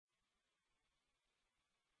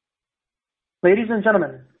Ladies and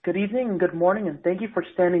gentlemen, good evening and good morning, and thank you for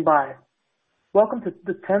standing by. Welcome to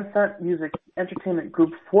the Tencent Music Entertainment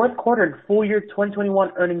Group fourth quarter and full year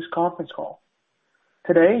 2021 earnings conference call.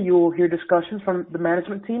 Today, you will hear discussions from the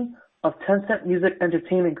management team of Tencent Music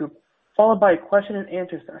Entertainment Group, followed by a question and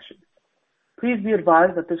answer session. Please be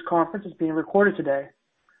advised that this conference is being recorded today.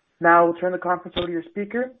 Now I will turn the conference over to your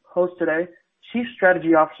speaker, host today, Chief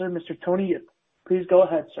Strategy Officer, Mr. Tony Yip. Please go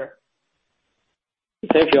ahead, sir.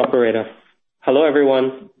 Thank you, operator. Hello,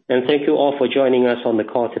 everyone, and thank you all for joining us on the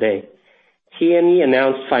call today. TME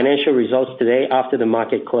announced financial results today after the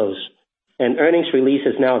market closed. An earnings release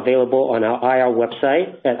is now available on our IR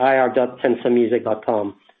website at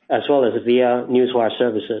ir.tencentmusic.com, as well as via Newswire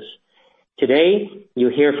services. Today,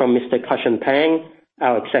 you'll hear from Mr. Cussion Pang,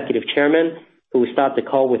 our Executive Chairman, who will start the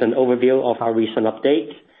call with an overview of our recent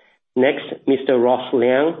updates. Next, Mr. Ross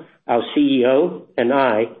Liang, our CEO, and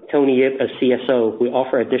I, Tony Yip, as CSO, will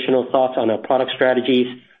offer additional thoughts on our product strategies,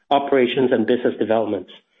 operations, and business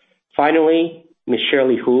developments. Finally, Ms.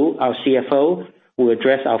 Shirley Hu, our CFO, will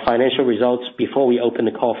address our financial results before we open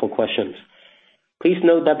the call for questions. Please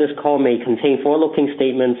note that this call may contain forward-looking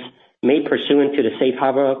statements made pursuant to the Safe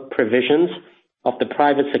Harbor provisions of the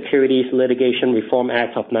Private Securities Litigation Reform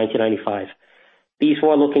Act of 1995. These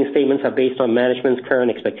forward-looking statements are based on management's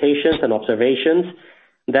current expectations and observations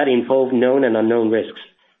that involve known and unknown risks,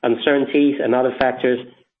 uncertainties, and other factors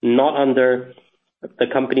not under the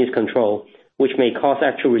company's control, which may cause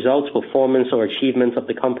actual results, performance, or achievements of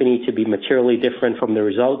the company to be materially different from the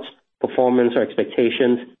results, performance, or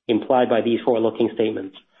expectations implied by these forward-looking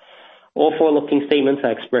statements. All forward-looking statements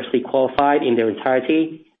are expressly qualified in their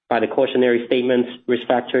entirety by the cautionary statements, risk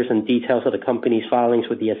factors, and details of the company's filings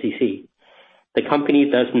with the SEC. The company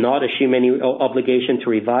does not assume any obligation to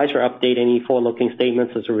revise or update any forward-looking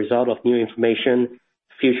statements as a result of new information,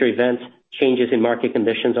 future events, changes in market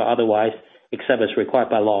conditions, or otherwise, except as required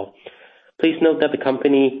by law. Please note that the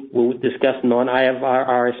company will discuss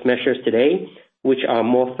non-IFRS measures today, which are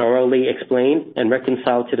more thoroughly explained and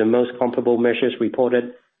reconciled to the most comparable measures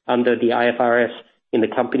reported under the IFRS in the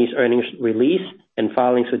company's earnings release and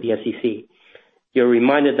filings with the SEC. You're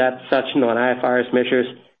reminded that such non-IFRS measures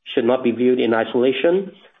should not be viewed in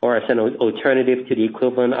isolation or as an alternative to the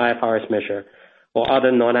equivalent IFRS measure, or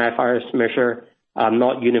other non-IFRS measure are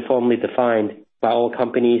not uniformly defined by all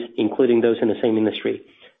companies, including those in the same industry.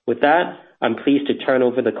 With that, I'm pleased to turn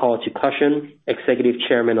over the call to Cussion, Executive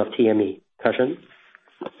Chairman of TME. Cussion.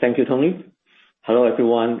 Thank you, Tony. Hello,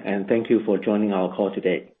 everyone, and thank you for joining our call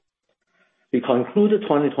today. We concluded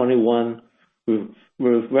 2021 with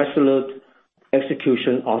resolute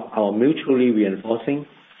execution of our mutually reinforcing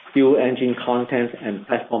dual engine content and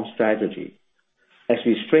platform strategy as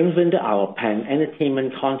we strengthened our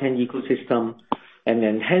pan-entertainment content ecosystem and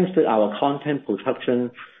enhanced our content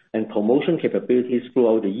production and promotion capabilities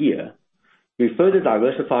throughout the year. We further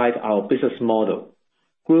diversified our business model,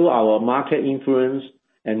 grew our market influence,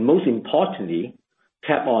 and most importantly,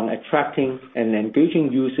 kept on attracting and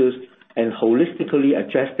engaging users and holistically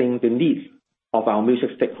addressing the needs of our music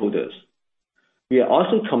stakeholders. We are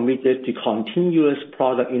also committed to continuous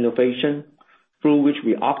product innovation through which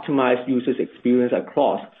we optimize users' experience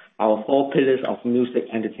across our four pillars of music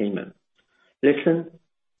entertainment: listen,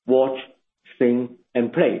 watch, sing,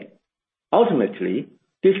 and play. Ultimately,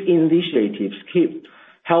 these initiatives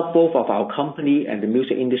help both of our company and the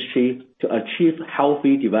music industry to achieve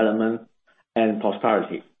healthy development and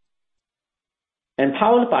prosperity.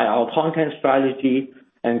 Empowered by our content strategy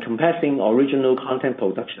encompassing original content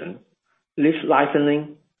production,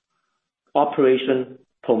 licensing, operation,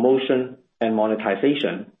 promotion, and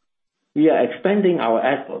monetization, we are expanding our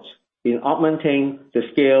efforts in augmenting the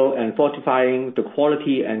scale and fortifying the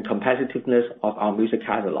quality and competitiveness of our music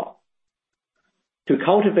catalog. To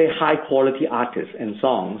cultivate high-quality artists and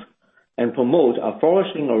songs and promote a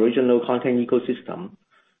flourishing original content ecosystem,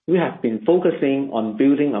 we have been focusing on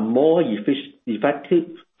building a more effective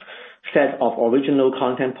set of original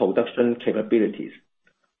content production capabilities.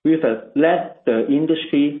 We have led the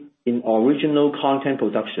industry in original content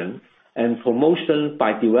production and promotion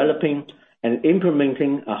by developing and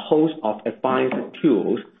implementing a host of advanced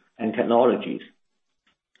tools and technologies.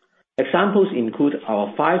 Examples include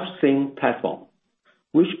our 5Sing platform,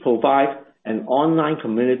 which provides an online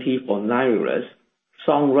community for lyrics,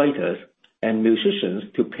 songwriters, and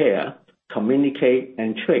musicians to pair, communicate,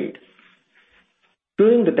 and trade.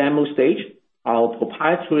 During the demo stage, our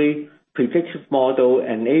proprietary predictive model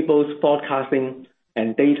enables forecasting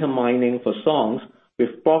and data mining for songs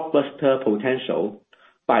with blockbuster potential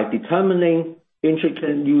by determining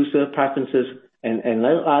intricate user preferences and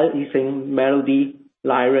analyzing melody,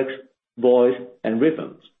 lyrics, voice, and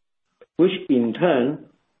rhythms. which in turn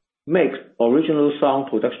makes original song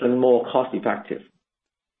production more cost-effective.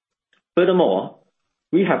 Furthermore,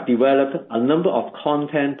 we have developed a number of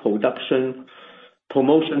content production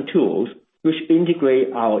promotion tools which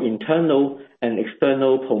integrate our internal and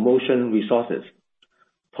external promotion resources,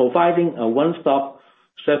 providing a one-stop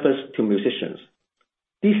service to musicians.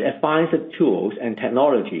 These advanced tools and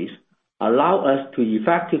technologies allow us to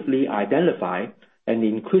effectively identify and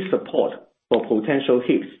increase support for potential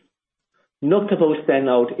hits. Notable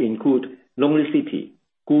standouts include Lonely City,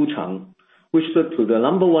 Gu Cheng, which stood to the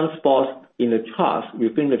number 1 spot in the charts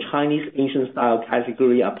within the Chinese ancient style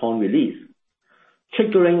category upon release,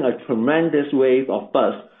 triggering a tremendous wave of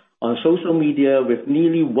buzz on social media with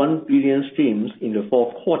nearly 1 billion streams in the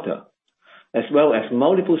fourth quarter, as well as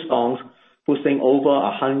multiple songs boasting over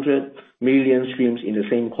 100 million streams in the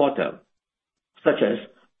same quarter, such as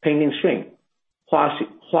Painting String,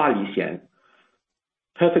 Hua Li Xian,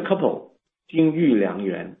 Perfect Couple, Jin Yu Liang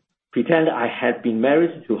Yuan, Pretend I Had Been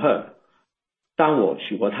Married to Her, 当我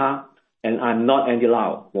娶过她, and I'm Not Andy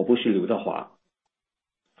Lau, 我不是刘德华.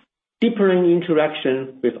 Deepening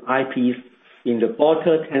interaction with IPs in the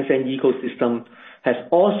broader Tencent ecosystem has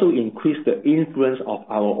also increased the influence of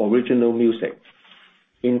our original music.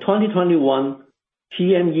 In 2021,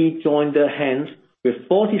 TME joined hands with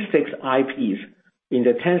 46 IPs in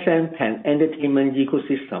the Tencent Pan-Entertainment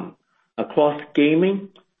ecosystem across gaming,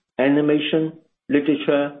 animation,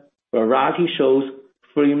 literature, variety shows,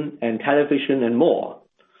 film and television, and more,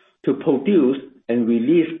 to produce and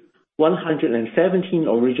release 117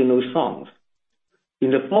 original songs.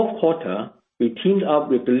 In the fourth quarter, we teamed up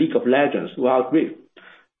with the League of Legends Wild Rift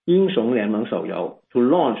英雄联盟手游 to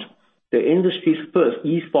launch the industry's first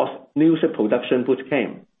esports music production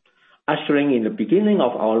bootcamp, ushering in the beginning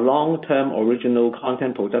of our long-term original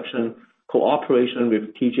content production cooperation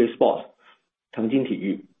with TJ Sports, 腾讯体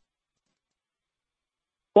育.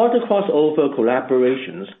 Border crossover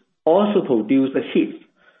collaborations also produced hits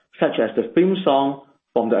such as the theme song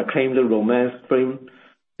from the acclaimed romance film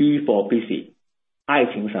B for Busy, 爱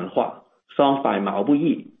情神话, songs by Mao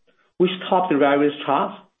Buyi, which topped the various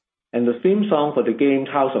charts, and the theme song for the game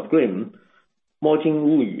House of Grimm, 魔镜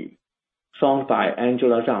物语, songs by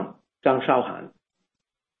Angela Zhang, Zhang Shaohan.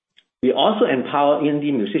 We also empower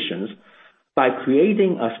indie musicians by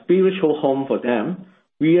creating a spiritual home for them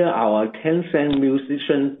via our Tencent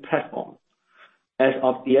Musician platform. As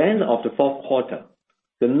of the end of the fourth quarter,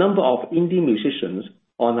 the number of indie musicians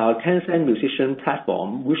on our Tencent Musician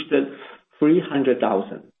platform reached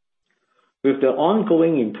 300,000. With the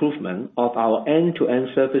ongoing improvement of our end-to-end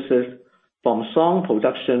services from song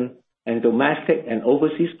production and domestic and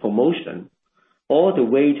overseas promotion, all the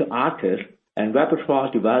way to artist and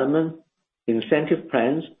repertoire development, incentive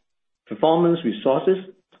plans, performance resources,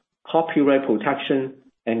 copyright protection,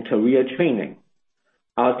 and career training,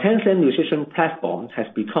 our Tencent Musician platform has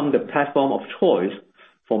become the platform of choice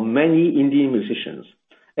for many indie musicians,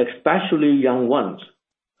 especially young ones,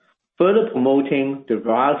 further promoting the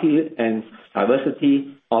variety and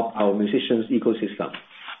diversity of our musicians' ecosystem.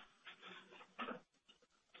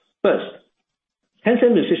 First,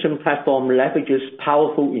 Tencent Musician platform leverages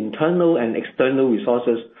powerful internal and external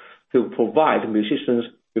resources to provide musicians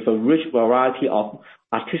with a rich variety of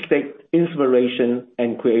artistic inspiration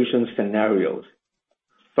and creation scenarios.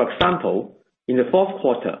 For example, in the fourth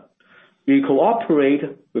quarter, we cooperate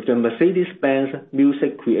with the Mercedes-Benz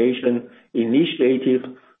Music Creation Initiative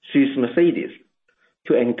She's Mercedes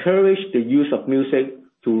to encourage the use of music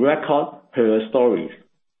to record her stories.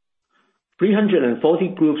 340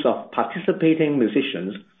 groups of participating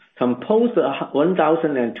musicians composed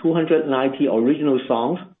 1,290 original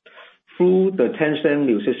songs through the Tencent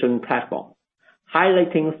Musician platform,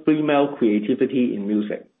 highlighting female creativity in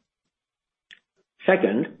music.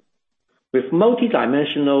 Second, with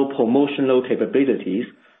multidimensional promotional capabilities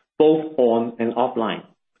both on and offline,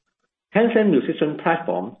 Tencent Musician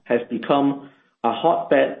platform has become a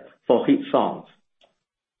hotbed for hit songs.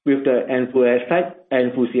 With the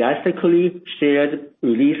enthusiastically shared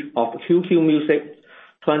release of QQ Music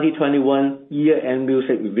 2021 Year-End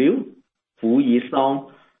Music Review, 胡怡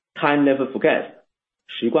song Time Never Forgets,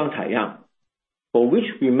 时光采样, for which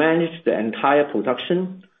we managed the entire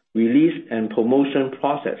production, release and promotion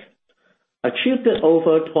process, achieved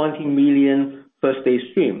over 20 million first-day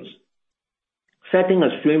streams, setting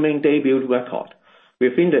a streaming debut record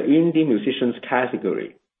within the indie musicians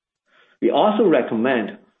category. We also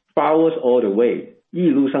recommend Flowers All the Way, 一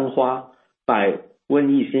路生花 by Wen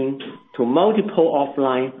Yixing to multiple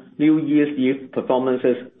offline New Year's Eve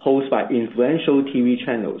performances hosted by influential TV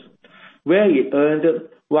channels, where it earned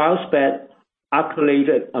widespread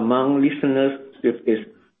accolades among listeners with its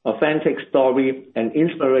authentic story, and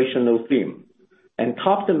inspirational theme, and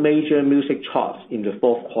topped the major music charts in the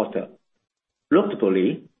fourth quarter.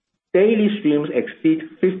 Notably, daily streams exceed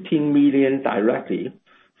 15 million directly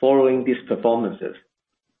following these performances.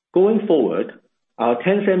 Going forward, our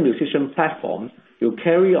Tencent Musician Platform will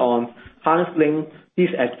carry on harnessing these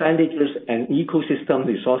advantages and ecosystem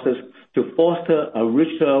resources to foster a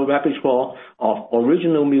richer repertoire of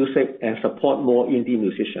original music and support more indie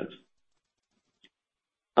musicians.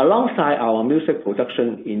 Alongside our music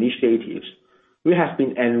production initiatives, we have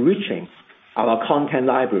been enriching our content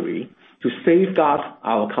library to safeguard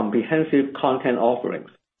our comprehensive content offerings.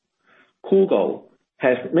 Kugou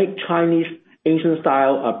has made Chinese ancient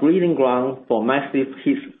style a breeding ground for massive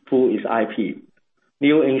hits through its IP,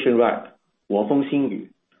 New Ancient Rap, 我风新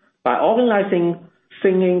语, by organizing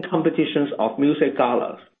singing competitions of music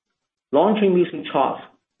galas, launching music charts,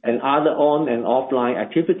 and other on and offline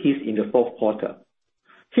activities in the fourth quarter.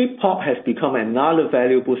 Hip-hop has become another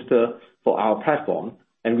value booster for our platform,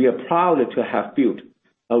 and we are proud to have built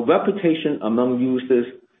a reputation among users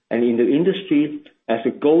and in the industry as a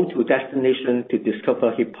go-to destination to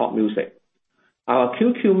discover hip-hop music. Our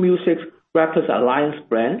QQ Music Rappers Alliance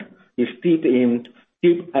brand is steeped in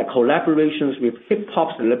deep collaborations with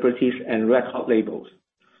hip-hop celebrities and record labels,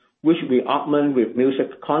 which we augment with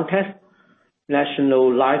music contests,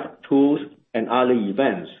 national live tours, and other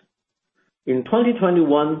events. In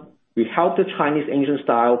 2021, we helped the Chinese ancient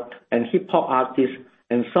style and hip-hop artists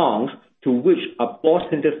and songs to reach a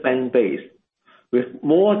broadened fan base, with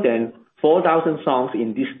more than 4,000 songs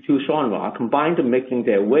in these two genres combined making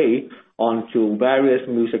their way onto various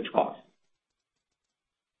music charts.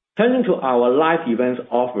 Turning to our live events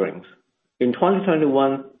offerings, in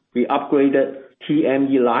 2021, we upgraded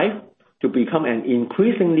TME Live to become an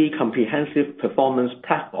increasingly comprehensive performance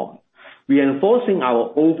platform, reinforcing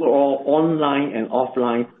our overall online and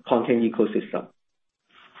offline content ecosystem.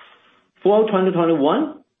 Throughout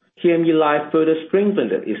 2021, TME Live further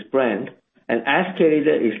strengthened its brand and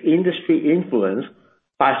escalated its industry influence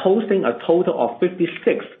by hosting a total of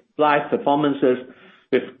 56 live performances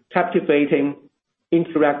with captivating,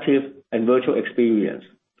 interactive, and virtual experience.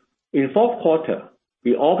 In fourth quarter,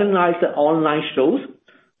 we organized online shows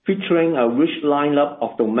featuring a rich lineup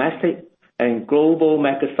of domestic and global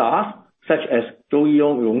megastars such as Zhou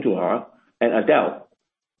Yiyong,容祖儿, and Adele.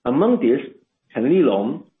 Among these, Chen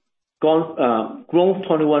Lilong Grown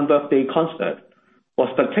 21 birthday concert was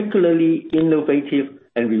particularly innovative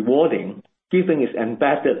and rewarding, given its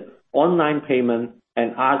embedded online payment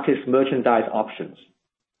and artist merchandise options.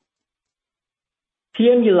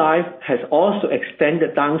 TME Live has also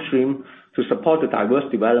extended downstream to support the diverse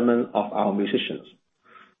development of our musicians.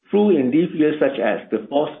 Through initiatives such as the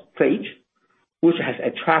Fourth Stage, which has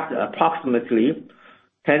attracted approximately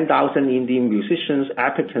 10,000 indie musicians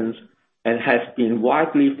applicants and has been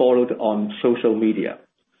widely followed on social media.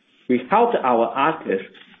 We helped our artists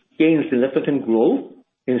gain significant growth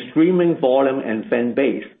in streaming volume and fan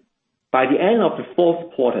base. By the end of the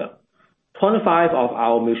fourth quarter, 25 of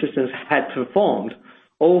our musicians had performed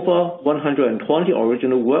over 120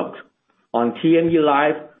 original works on TME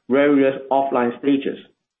Live various offline stages.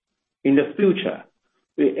 In the future,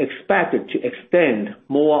 we expect to extend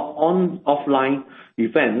more offline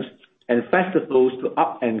events and festivals to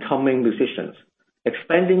up-and-coming musicians,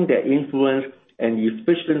 expanding their influence and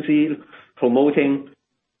efficiency, promoting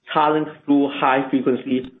talent through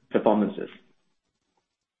high-frequency performances.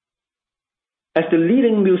 As the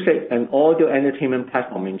leading music and audio entertainment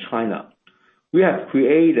platform in China, we have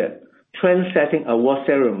created trend-setting award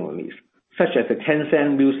ceremonies, such as the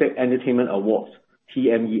Tencent Music Entertainment Awards,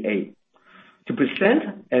 TMEA, to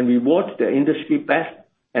present and reward the industry best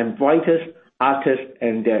and brightest artists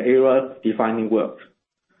and their era-defining works.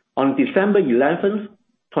 On December 11th,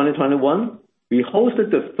 2021, we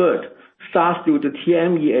hosted the third Star Studio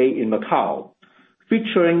TMEA in Macau,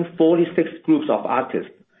 featuring 46 groups of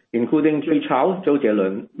artists, including Jay Chou, Zhou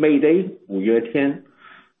Jielun, Mayday, Wu Yuetian,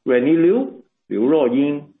 Rennie Liu, Liu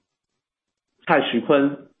Ruoying, Cai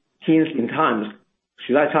Shikun, Teens in Times,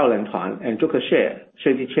 Xulai Chaolan, and Joker Xie,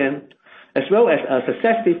 Xie Jiqian, as well as a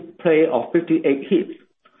successive play of 58 hits.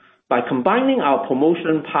 By combining our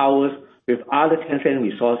promotion powers with other Tencent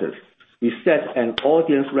resources, we set an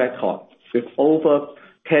audience record with over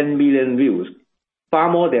 10 million views, far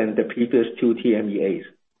more than the previous two TMEAs.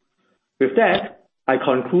 With that, I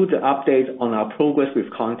conclude the update on our progress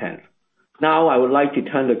with content. Now I would like to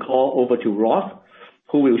turn the call over to Ross,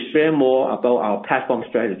 who will share more about our platform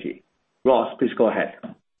strategy. Ross, please go ahead.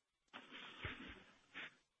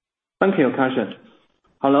 Thank you, Cassius.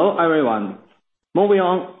 Hello, everyone. Moving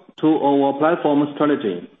on to our platform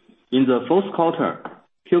strategy. In the fourth quarter,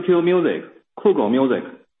 QQ Music, Kugou Music,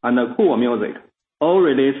 and Kuwo Music all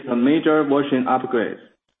released major version upgrades,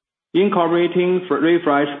 incorporating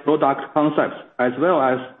refreshed product concepts as well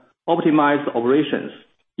as optimized operations,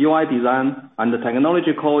 UI design, and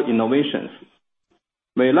technological innovations.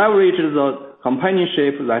 We leveraged the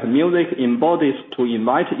companionship that music embodies to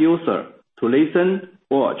invite users to listen,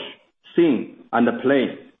 watch, sing, and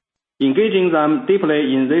play, engaging them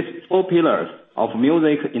deeply in these 4 pillars of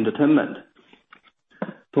music entertainment.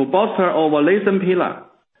 To bolster our listen pillar,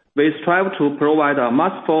 we strive to provide a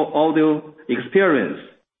masterful audio experience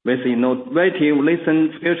with innovative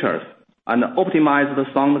listen features and optimize the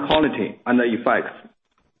sound quality and effects.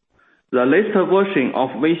 The latest version of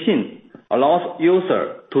Weixin allows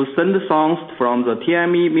users to send songs from the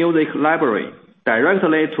TME music library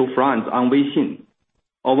directly to friends on Weixin.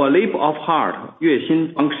 Our Leap of Heart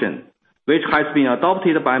Yuexin function, which has been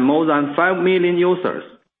adopted by more than 5 million users,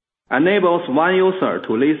 enables one user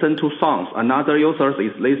to listen to songs another user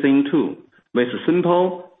is listening to with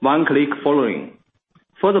simple one-click following.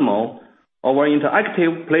 Furthermore, our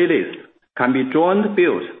interactive playlist can be joined,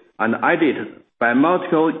 built, and edited by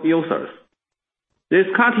multiple users. These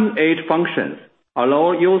cutting-edge functions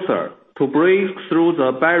allow users to break through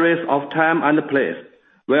the barriers of time and place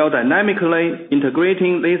while dynamically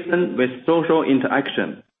integrating listen with social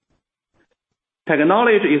interaction.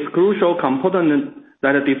 Technology is a crucial component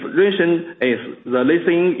that differentiates the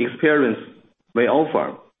listening experience we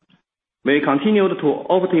offer. We continue to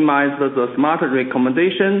optimize the smart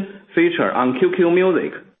recommendation feature on QQ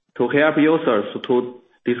Music to help users to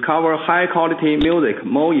discover high-quality music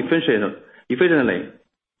more efficiently,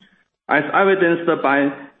 as evidenced by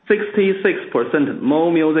 66%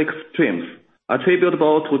 more music streams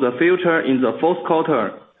attributable to the feature in the fourth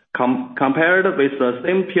quarter compared with the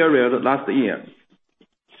same period last year.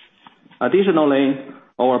 Additionally,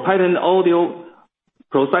 our patent audio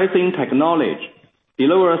processing technology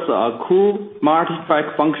delivers a cool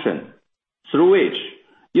multi-track function through which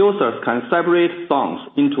users can separate songs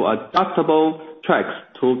into adjustable tracks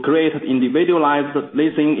to create individualized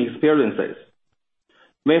listening experiences.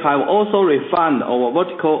 We have also refined our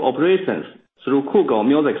vertical operations through Kugou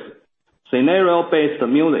Music's scenario-based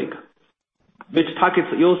music, which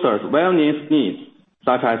targets users' wellness needs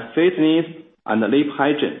such as fitness and sleep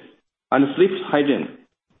hygiene.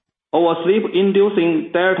 Our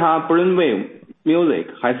sleep-inducing delta brainwave music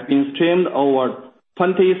has been streamed over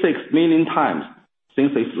 26 million times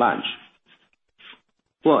since its launch.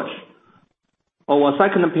 Watch, our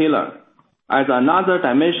second pillar, adds another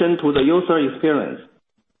dimension to the user experience,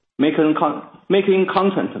 making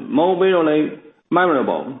content more visually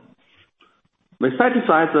memorable. We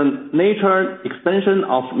satisfy the nature extension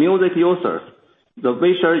of music users, the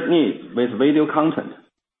visual needs with video content,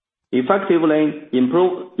 effectively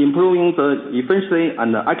improving the efficiency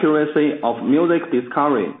and accuracy of music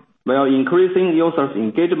discovery while increasing users'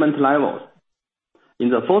 engagement levels. In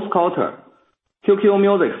the fourth quarter, QQ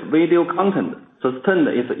Music's video content sustained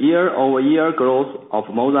its year-over-year growth of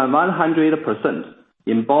more than 100%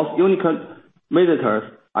 in both unique visitors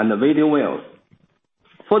and video views.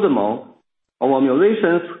 Furthermore, our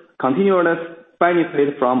musicians continually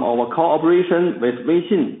benefit from our cooperation with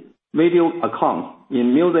Weixin video accounts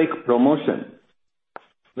in music promotion.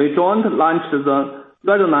 We jointly launched the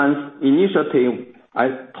Resonance Initiative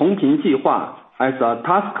at 同频计划 as a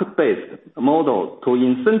task-based model to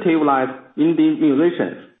incentivize indie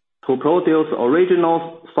musicians to produce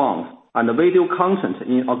original songs and video content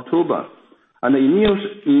in October, and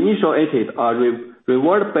initiated a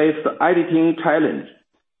reward-based editing challenge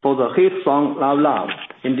for the hit song Love Love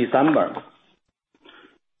in December.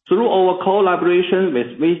 Through our collaboration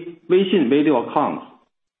with Weixin video accounts,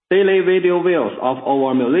 daily video views of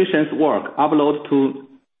our musicians' work uploaded to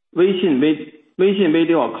Weixin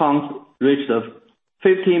video accounts reached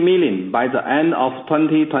 50 million by the end of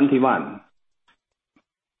 2021.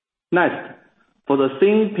 Next, for the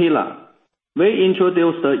sing pillar, we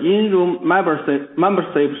introduced the in-room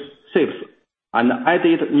memberships and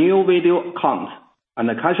added new video accounts and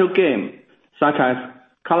casual games such as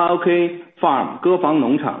Karaoke Farm 歌房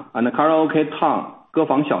农场 and Karaoke Town 歌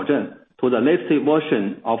房小镇 to the latest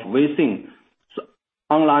version of Weixin's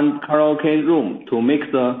online karaoke room to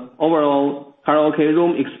make the overall karaoke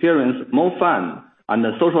room experience more fun and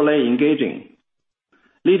socially engaging,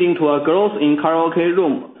 leading to a growth in karaoke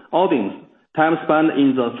room audience time spent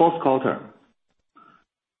in the fourth quarter.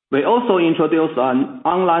 We also introduced an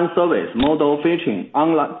online service model featuring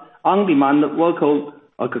on-demand vocal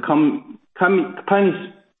accompaniment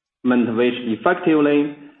which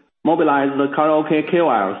effectively mobilized the karaoke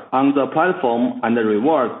KOLs on the platform and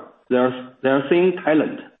reward their singing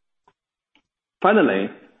talent. Finally,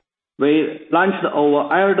 we launched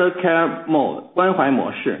our elder care mode, 关怀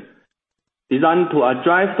模式, designed to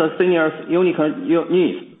address the seniors' unique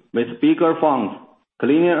needs with bigger fonts,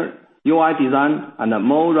 cleaner UI design, and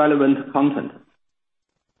more relevant content.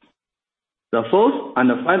 The fourth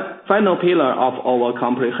and final pillar of our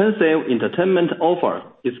comprehensive entertainment offer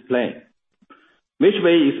is play, which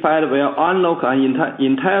we expect will unlock an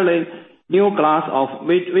entirely new class of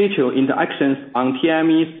virtual interactions on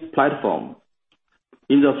TME's platform.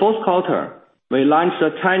 In the fourth quarter, we launched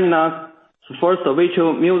China's first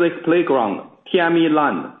virtual music playground, TME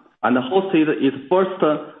Land, and hosted its first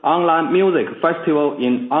online music festival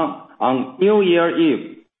on New Year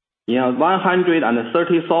Eve in a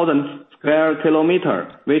 130,000 square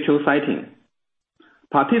kilometer virtual setting.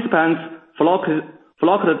 Participants flocked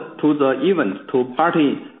to the event to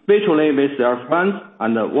party virtually with their friends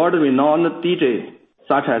and world-renowned DJs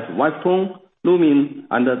such as Westone, Lumin,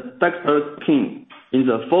 and Dexter King in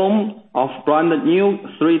the form of brand new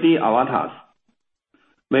 3D avatars.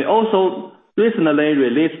 We also recently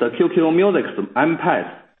released the QQ Music's M-Pad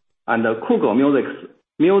and the Kugou Music's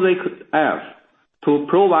music apps to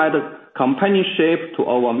provide companionship to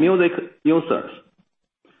our music users.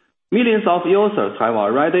 Millions of users have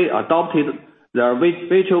already adopted their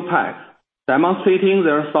virtual packs, demonstrating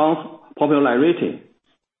their song's popularity,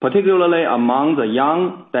 particularly among the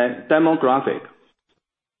young demographic.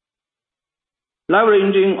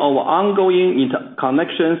 Leveraging our ongoing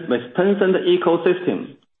interconnections with Tencent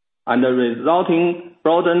ecosystem and the resulting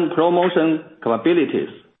broadened promotion capabilities,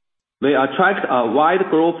 we attract a wide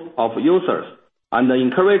group of users and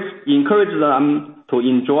encourage them to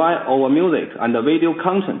enjoy our music and video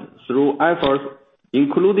content through efforts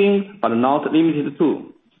including but not limited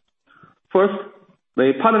to. First,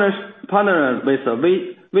 we partnered with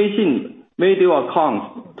Weixin video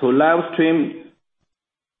accounts to live stream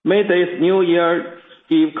Mayday's New Year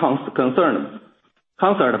Eve concert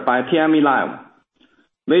by TME Live,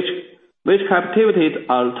 which captivated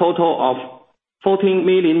a total of 14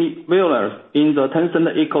 million viewers in the Tencent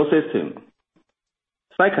ecosystem.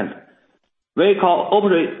 Second, we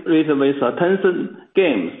cooperated with Tencent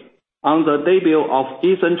Games on the debut of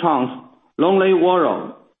Ethan Chang's Lonely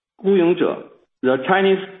Warrior, 孤勇者, the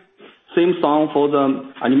Chinese theme song for the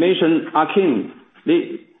animation Arcane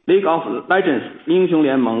League of Legends 英雄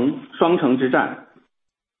联盟双城之战,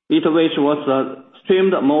 which was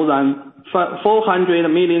streamed more than 400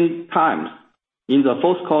 million times in the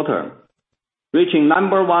fourth quarter, reaching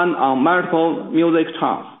number 1 on multiple music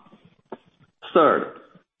charts. Third,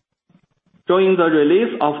 during the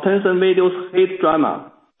release of Tencent Video's hit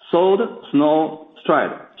drama Sword Snow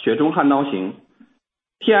Stride 雪中悍刀行,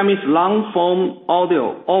 TME's long-form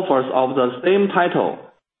audio offers of the same title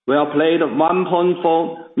were played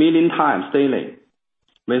 1.4 million times daily,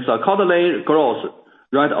 with a quarterly growth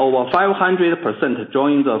rate over 500%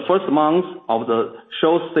 during the first month of the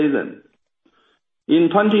show's season. In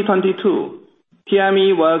 2022,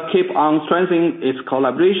 TME will keep on strengthening its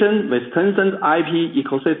collaboration with Tencent IP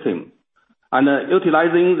ecosystem and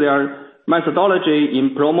utilizing their methodology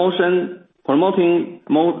in promoting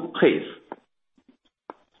more hits.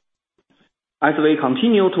 As we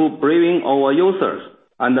continue to bring our users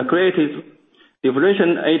and create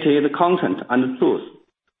differentiated content and tools,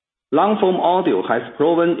 long-form audio has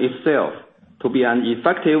proven itself to be an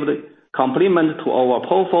effective complement to our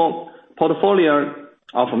portfolio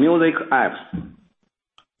of music apps.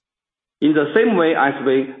 In the same way as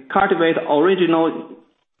we cultivate original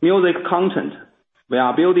music content, we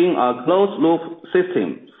are building a closed-loop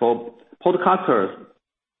system for podcasters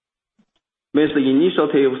with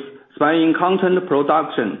initiatives spanning content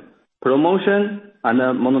production, promotion, and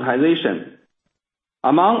monetization.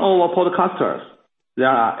 Among our podcasters, there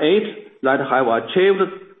are 8 that have achieved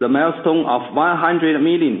the milestone of 100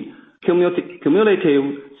 million cumulative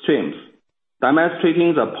streams,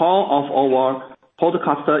 demonstrating the power of our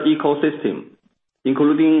podcaster ecosystem,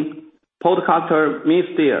 including podcaster Miss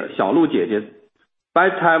Dear 小鹿姐姐,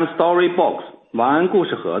 Bedtime Story Box 晚安故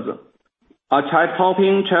事盒子, a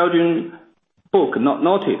child-topping children's book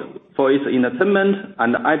noted for its entertainment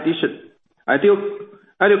and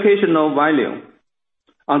educational value.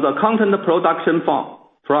 On the content production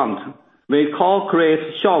front, we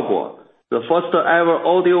co-create 效果, the first ever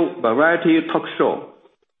audio variety talk show,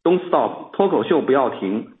 Don't Stop 脱口秀不要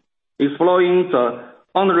停, exploring the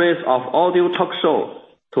boundaries of audio talk shows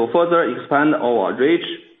to further expand our reach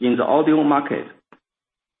in the audio market.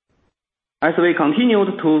 As we continue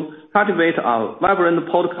to cultivate a vibrant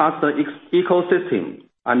podcast ecosystem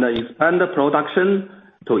and expand production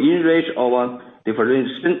to enrich our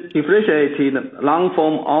differentiated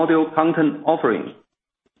long-form audio content offerings,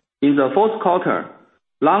 In the fourth quarter,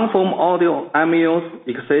 long-form audio MAUs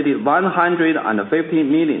exceeded 150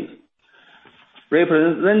 million,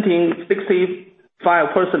 representing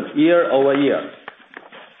 65% year-over-year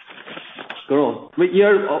growth,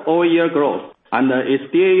 and its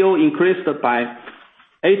DAU increased by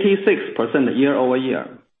 86%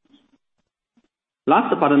 year-over-year.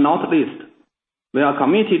 Last but not least, we are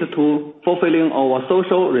committed to fulfilling our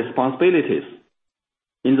social responsibilities.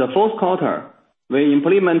 In the fourth quarter, we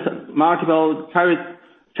implemented multiple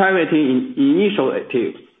charity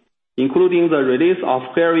initiatives, including the release of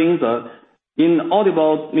Hearing the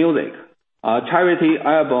Inaudible Music, a charity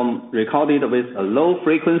album recorded with a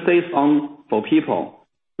low-frequency sound for people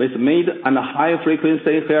with mid and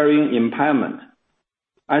high-frequency hearing impairment,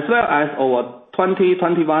 as well as our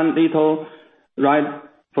 2021 Little Red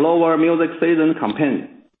Flower Music Season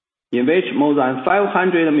campaign, in which more than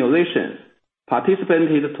 500 musicians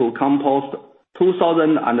participated to compose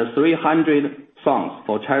 2,300 songs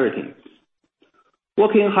for charity.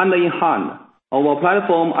 Working hand in hand, our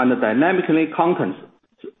platform and dynamically content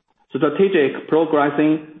strategic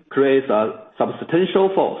progressing creates a substantial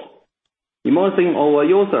force, immersing our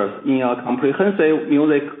users in a comprehensive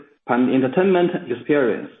music and entertainment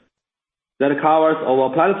experience that covers our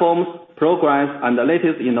platform's progress and the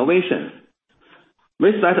latest innovations.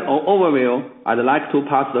 With that overview, I'd like to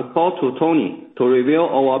pass the call to Tony to reveal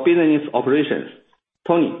our business operations.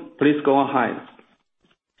 Tony, please go ahead.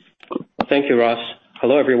 Thank you, Ross.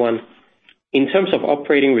 Hello, everyone. In terms of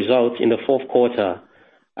operating results in the fourth quarter,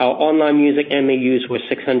 our online music MAUs were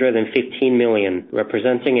 615 million,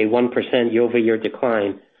 representing a 1% year-over-year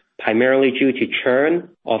decline, primarily due to churn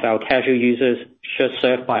of our casual users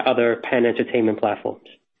served by other pan-entertainment platforms.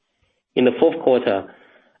 In the fourth quarter,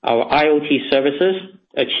 our IoT services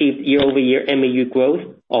achieved year-over-year MAU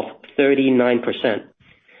growth of 39%.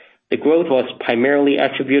 The growth was primarily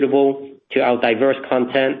attributable to our diverse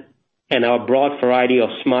content and our broad variety of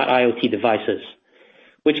smart IoT devices,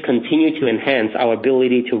 which continue to enhance our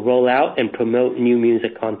ability to roll out and promote new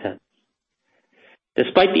music content.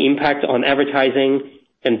 Despite the impact on advertising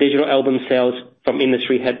and digital album sales from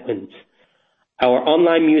industry headwinds, our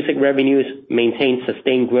online music revenues maintained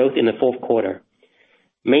sustained growth in the fourth quarter,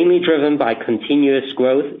 mainly driven by continuous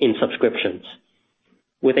growth in subscriptions.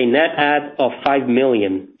 With a net add of 5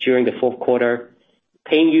 million during the fourth quarter,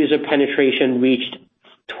 paying user penetration reached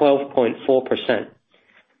 12.4%.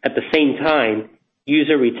 At the same time,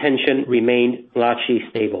 user retention remained largely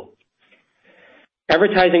stable.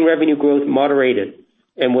 Advertising revenue growth moderated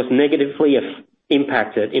and was negatively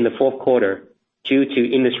impacted in the fourth quarter due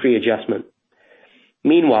to industry adjustment.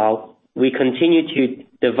 Meanwhile, we continue to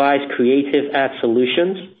devise creative ad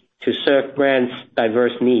solutions to serve brands'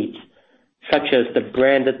 diverse needs, such as the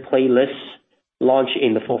branded playlists launched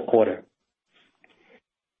in the fourth quarter.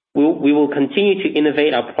 We will continue to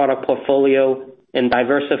innovate our product portfolio and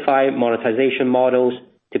diversify monetization models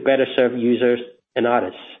to better serve users and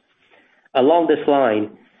artists. Along this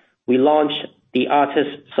line, we launched the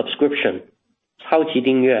artist subscription, 超级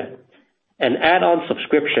订阅, an add-on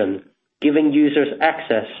subscription giving users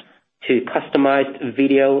access to customized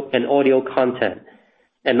video and audio content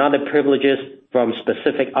and other privileges from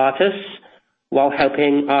specific artists, while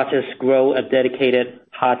helping artists grow a dedicated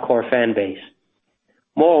hardcore fan base.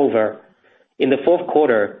 Moreover, in the fourth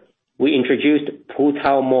quarter, we introduced 葡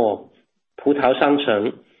萄 Mall, 葡萄商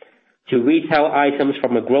城, to retail items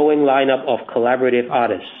from a growing lineup of collaborative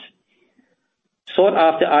artists.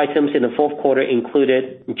 Sought-after items in the fourth quarter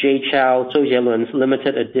included Jay Chou, Zhou Jielun's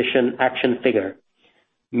limited edition action figure,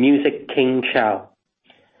 Music King Chou,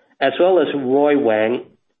 as well as Roy Wang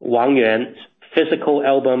Yuan's physical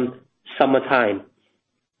album Summertime,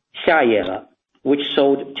 夏夜了, which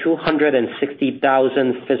sold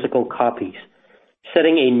 260,000 physical copies,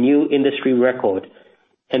 setting a new industry record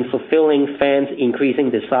and fulfilling fans' increasing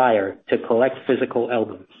desire to collect physical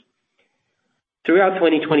albums. Throughout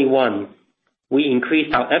 2021, we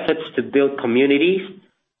increased our efforts to build communities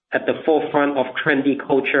at the forefront of trendy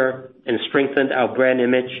culture and strengthened our brand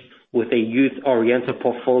image with a youth-oriented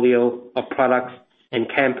portfolio of products and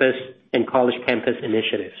campus and college campus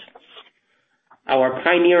initiatives. Our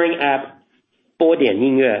pioneering app, 播点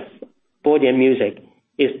音乐, 播点 Music,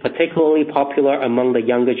 is particularly popular among the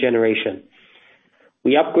younger generation.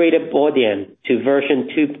 We upgraded 播点 to version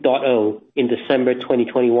 2.0 in December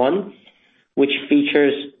 2021, which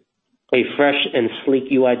features a fresh and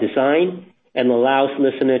sleek UI design and allows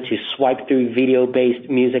listeners to swipe through video-based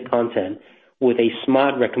music content with a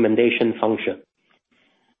smart recommendation function.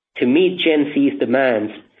 To meet Gen Z's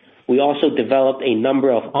demands, we also developed a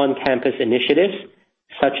number of on-campus initiatives,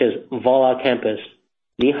 such as Voila Campus,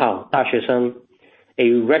 你好大学生, a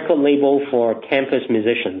record label for campus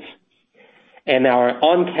musicians, and our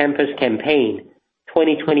on-campus campaign,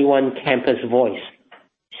 2021 Campus Voice,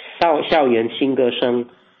 校园新歌声,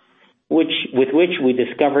 with which we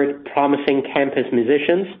discovered promising campus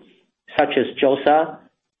musicians such as Josa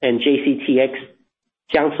and JCTX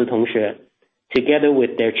姜子同学, together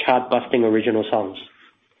with their chart-busting original songs.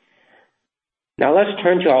 Now let's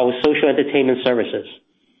turn to our social entertainment services.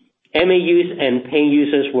 MAUs and paying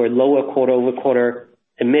users were lower quarter over quarter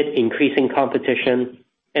amid increasing competition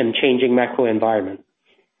and changing macro environment.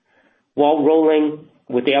 While rolling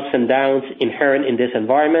with the ups and downs inherent in this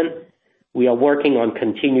environment, we are working on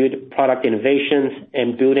continued product innovations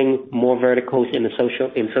and building more verticals in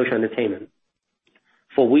social entertainment.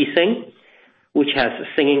 For WeSing, which has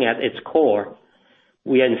singing at its core,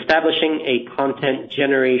 we are establishing a content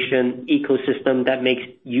generation ecosystem that makes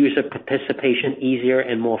user participation easier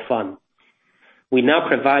and more fun. We now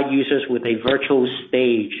provide users with a virtual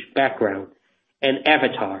stage background and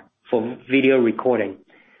avatar for video recording,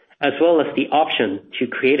 as well as the option to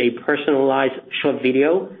create a personalized short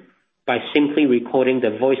video by simply recording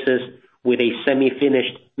the voices with a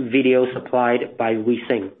semi-finished video supplied by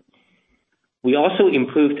WeSing. We also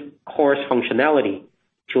improved chorus functionality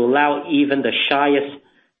to allow even the shyest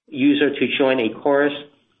user to join a chorus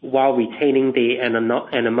while retaining the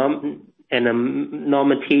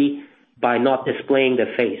anonymity by not displaying the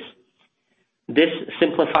face. This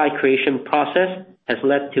simplified creation process has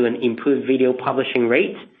led to an improved video publishing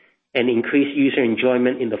rate and increased user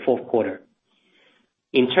enjoyment in the fourth quarter.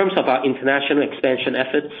 In terms of our international expansion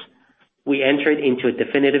efforts, we entered into a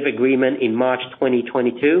definitive agreement in March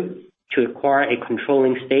 2022 to acquire a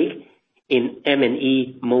controlling stake in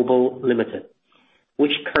M&E Mobile Limited,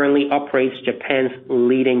 which currently operates Japan's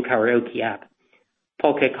leading karaoke app,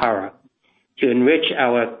 Poke Kara, to enrich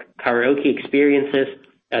our karaoke experiences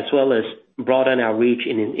as well as broaden our reach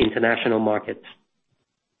in international markets.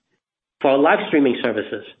 For our live streaming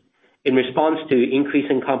services, in response to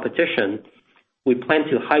increasing competition, we plan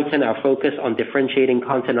to heighten our focus on differentiating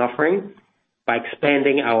content offering by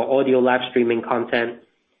expanding our audio live streaming content,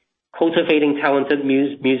 cultivating talented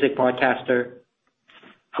music broadcaster,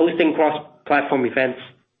 hosting cross-platform events,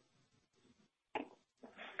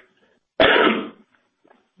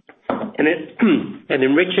 and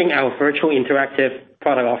enriching our virtual interactive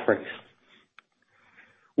product offerings.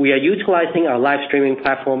 We are utilizing our live streaming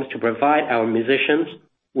platforms to provide our musicians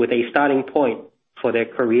with a starting point for their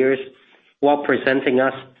careers while presenting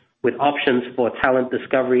us with options for talent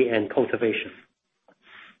discovery and cultivation.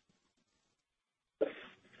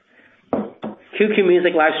 QQ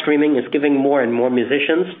Music live streaming is giving more and more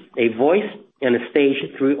musicians a voice and a stage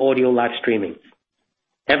through audio live streaming,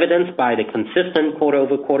 evidenced by the consistent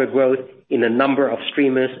quarter-over-quarter growth in the number of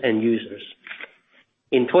streamers and users.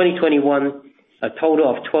 In 2021, a total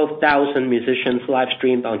of 12,000 musicians live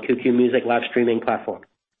streamed on QQ Music live streaming platform.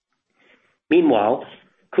 Meanwhile,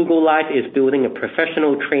 Kugou Live is building a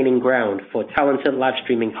professional training ground for talented live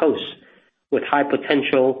streaming hosts with high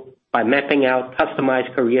potential by mapping out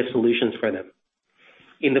customized career solutions for them.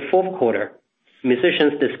 In the fourth quarter,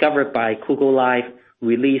 musicians discovered by Kugou Live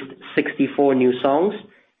released 64 new songs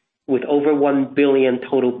with over 1 billion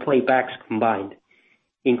total playbacks combined,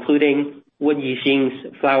 including Wen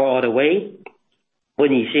Yixing's Flower All the Way,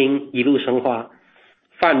 Wen Yixing 一路神话,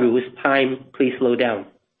 Fan Ru's Time Please Slow Down,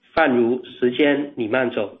 Fan Ru 时间你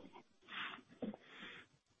慢走.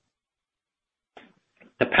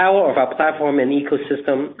 The power of our platform and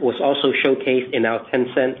ecosystem was also showcased in our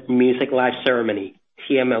Tencent Music Live Ceremony,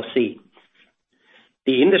 TMLC,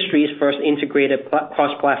 the industry's first integrated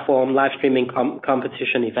cross-platform live streaming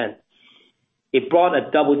competition event. It brought a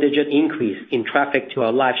double-digit increase in traffic to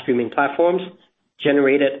our live streaming platforms,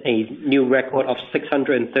 generated a new record of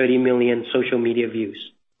 630 million social media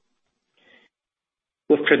views.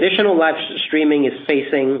 While traditional live streaming is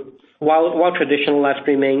facing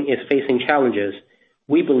challenges,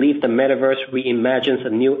 we believe the metaverse reimagines a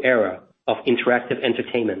new era of interactive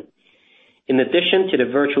entertainment. In addition to the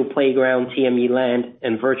virtual playground, TME Land,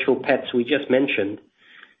 and virtual pets we just mentioned,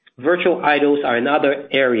 virtual idols are another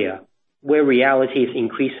area where reality is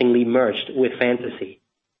increasingly merged with fantasy.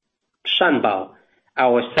 Shanbao,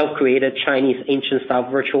 our self-created Chinese ancient-style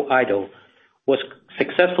virtual idol, was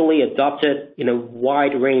successfully adopted in a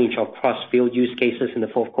wide range of cross-field use cases in the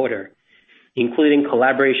fourth quarter, including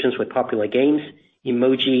collaborations with popular games,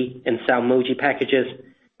 emoji and soundmoji packages,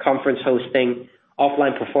 conference hosting,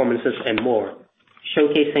 offline performances, and more,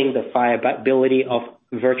 showcasing the viability of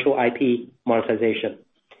virtual IP monetization.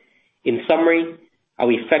 In summary,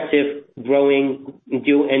 our effective, growing,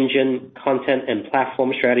 dual-engine content and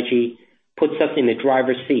platform strategy puts us in the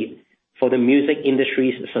driver's seat for the music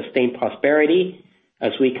industry's sustained prosperity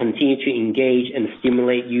as we continue to engage and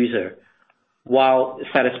stimulate users while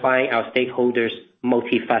satisfying our stakeholders'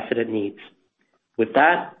 multifaceted needs. With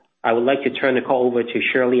that, I would like to turn the call over to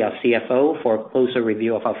Shirley, our CFO, for a closer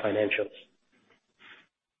review of our financials.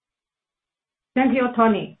 Thank you,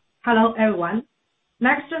 Tony. Hello, everyone.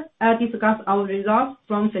 Next, I'll discuss our results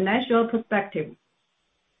from financial perspective.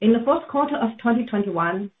 In the first quarter of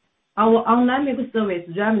 2021, our online music service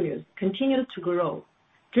revenues continued to grow,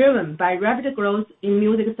 driven by rapid growth in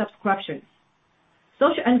music subscriptions.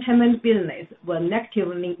 Social entertainment business were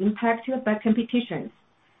negatively impacted by competition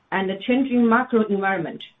and the changing macro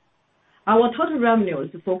environment. Our total revenues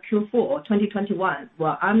for Q4 2021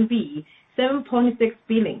 were RMB 7.6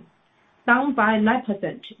 billion, down by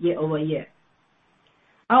 9% year-over-year.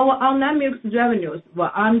 Our online music revenues were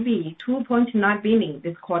RMB 2.9 billion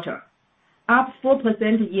this quarter, up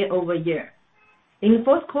 4% year-over-year. In the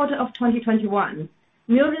first quarter of 2021,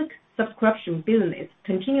 music subscription business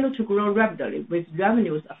continued to grow rapidly with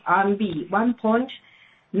revenues of RMB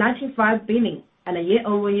 1.95 billion and a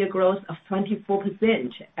year-over-year growth of 24%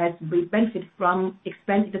 as we benefit from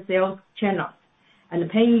expanded sales channels and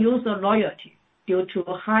paying user loyalty due to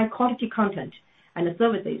high quality content and the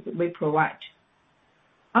services we provide.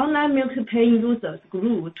 Online music paying users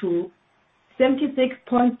grew to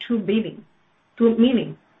 76.2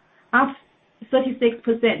 million, up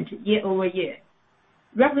 36% year-over-year,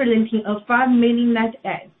 representing a 5 million net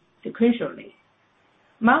add sequentially.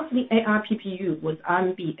 Monthly ARPPU was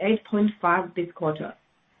RMB 8.5 this quarter,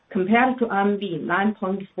 compared to RMB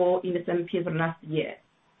 9.4 in the same period last year,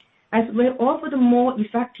 as we offered more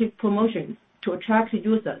effective promotions to attract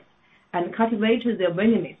users and cultivate their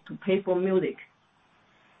willingness to pay for music.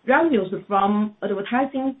 Revenues from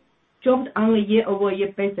advertising dropped on a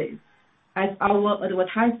year-over-year basis as our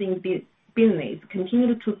advertising business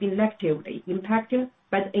continued to be negatively impacted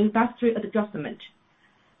by the industry adjustment,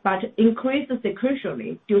 but increased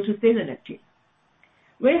sequentially due to seasonality.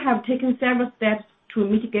 We have taken several steps to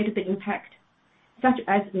mitigate the impact, such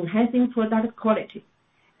as enhancing product quality,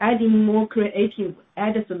 adding more creative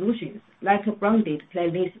ad solutions like branded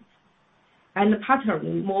playlists, and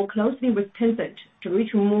partnering more closely with Tencent to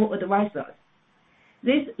reach more advisors.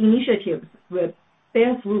 These initiatives will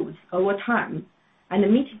bear fruits over time and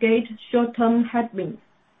mitigate short-term headwinds,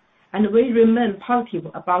 and we remain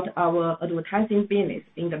positive about our advertising business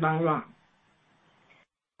in the long run.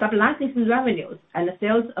 Sub-licensing revenues and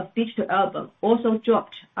sales of digital albums also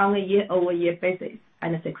dropped on a year-over-year basis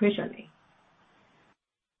and sequentially.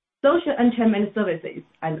 Social entertainment services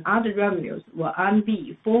and other revenues were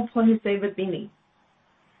RMB 4.7 billion,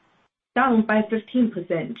 down by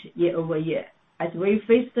 15% year-over-year as we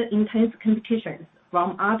faced intense competition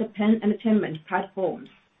from other pan-entertainment platforms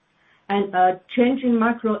and a changing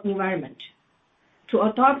macro environment. To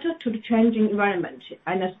adapt to the changing environment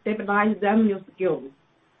and stabilize revenue scale,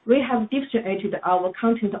 we have differentiated our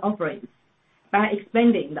content offerings by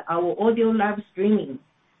expanding our audio live streaming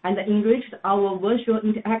and enriched our virtual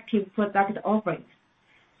interactive product offerings,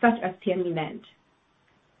 such as TME Land.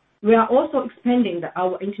 We are also expanding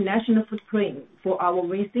our international footprint for our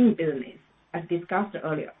WeSing business, as discussed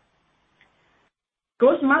earlier.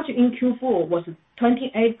 Gross margin in Q4 was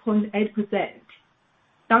 28.8%,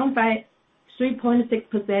 down by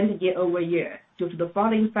 3.6% year-over-year due to the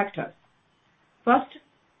following factors. First,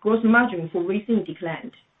 gross margin for WeSing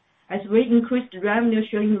declined as we increased revenue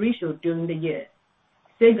sharing ratio during the year.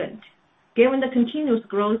 Second, given the continuous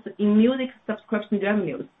growth in music subscription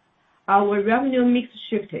revenues, our revenue mix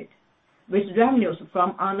shifted, with revenues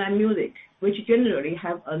from online music, which generally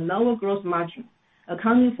have a lower gross margin,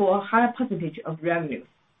 accounting for a higher percentage of revenues.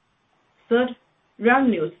 Third,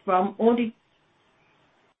 revenues from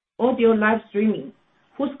audio live streaming,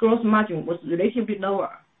 whose gross margin was relatively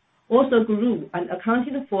lower, also grew and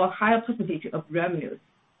accounted for a higher percentage of revenues.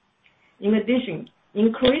 In addition,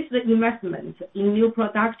 increased investment in new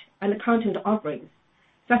product and content offerings,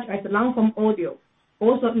 such as long-form audio,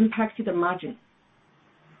 also impacted the margin.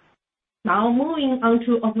 Now moving on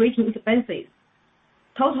to operating expenses.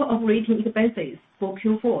 Total operating expenses for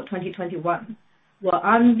Q4 2021 were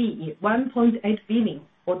RMB 1.8 billion,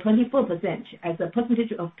 or 24% as a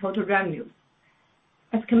percentage of total revenues,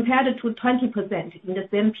 as compared to 20% in the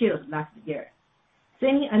same period last year.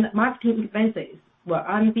 Selling and marketing expenses were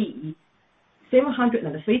RMB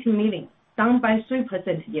 750 million, down by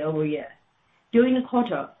 3% year-over-year. During the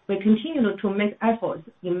quarter, we continued to make efforts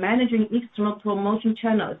in managing external promotion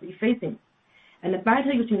channels efficiently and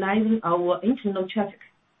better utilizing our internal traffic.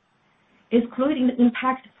 Excluding the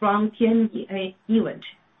impact from TME event,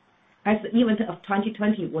 as the event of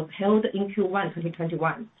 2020 was held in Q1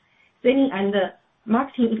 2021, selling and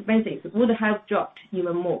marketing expenses would have dropped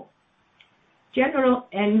even more. General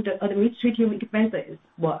and administrative expenses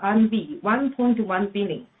were RMB 1.1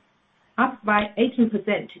 billion, up by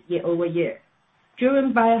 18% year-over-year,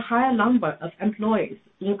 driven by a higher number of employees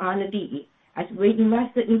in R&D as we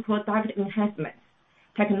invested in product enhancements,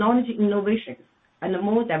 technology innovations, and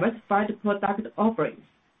more diversified product offerings.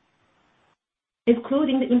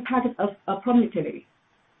 Excluding the impact of approximately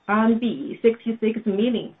RMB 66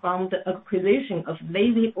 million from the acquisition of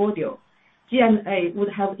Lazy Audio, G&A would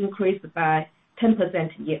have increased by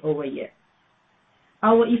 10% year-over-year.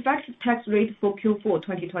 Our effective tax rate for Q4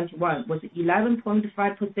 2021 was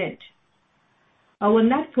 11.5%. Our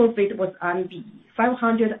net profit was RMB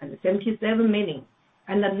 577 million,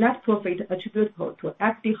 and the net profit attributable to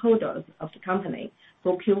equity holders of the company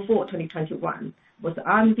for Q4 2021 was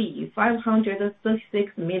RMB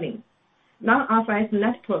 536 million. Non-IFRS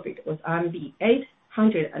net profit was RMB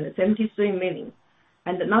 873 million,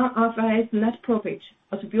 and the non-IFRS net profit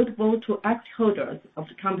attributable to equity holders of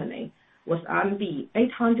the company was RMB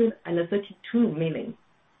 832 million.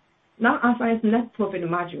 Non-IFRS net profit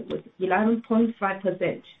margin was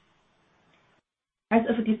 11.5%. As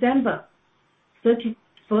of December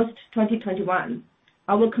 31st, 2021,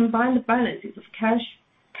 our combined balances of cash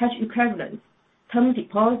equivalents, term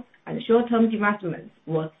deposits, and short-term investments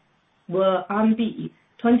were RMB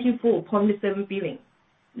 24.7 billion,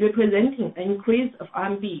 representing an increase of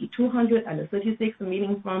RMB 236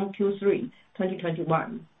 million from Q3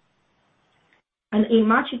 2021. And in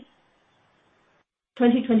March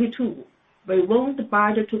 2022, we won the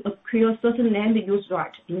bid to acquire certain land use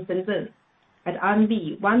rights in Shenzhen at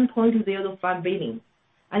RMB 1.05 billion,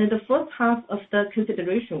 and the first half of the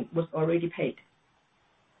consideration was already paid.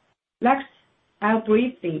 Next, I'll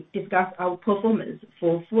briefly discuss our performance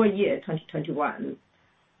for full year 2021.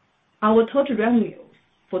 Our total revenues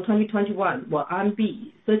for 2021 were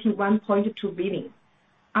RMB 31.2 billion,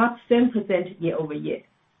 up 7% year-over-year.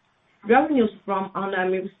 Revenues from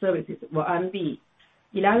online music services were RMB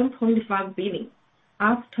 11.5 billion,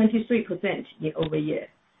 up 23% year-over-year,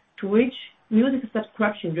 to which music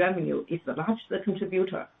subscription revenue is the largest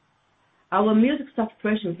contributor. Our music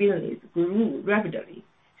subscription business grew rapidly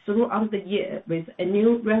throughout the year with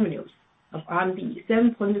annual revenues of RMB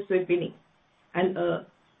 7.3 billion and a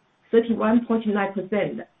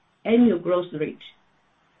 31.9% annual growth rate.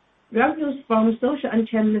 Revenues from social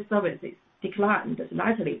entertainment services declined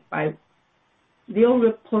slightly by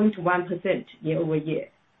 0.1% year-over-year,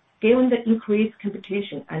 given the increased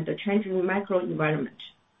competition and the changing macro environment.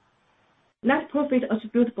 Net profit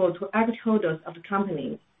attributable to equity holders of the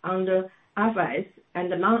company under IFRS and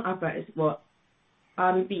non-IFRS were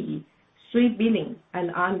RMB 3 billion and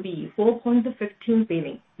RMB 4.15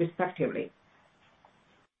 billion, respectively.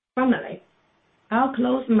 Finally, I'll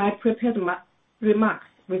close my prepared remarks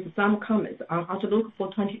with some comments on outlook for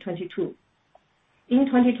 2022. In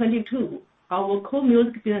 2022, our core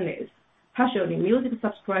music business, partially music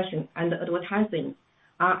subscription and advertising,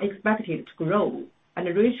 are expected to grow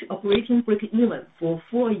and reach operating break-even for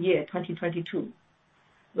full year 2022.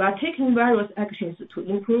 We are taking various actions to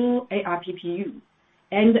improve ARPPU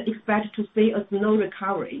and expect to see a slow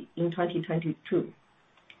recovery in 2022.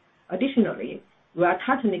 Additionally, we are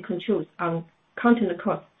tightening controls on content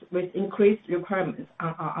costs with increased requirements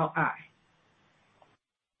on ROI.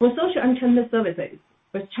 For social entertainment services,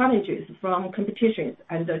 with challenges from competition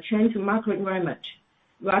and the changing macro environment,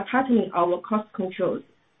 we are tightening our cost controls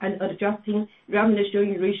and adjusting revenue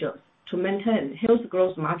sharing ratios to maintain healthy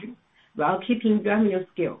growth margin while keeping revenue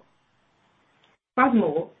scale.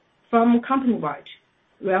 Furthermore, from company-wide,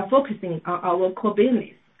 we are focusing on our core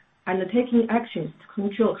business and taking actions to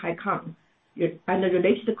control headcount and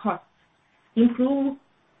related costs, improve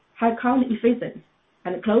headcount efficiency,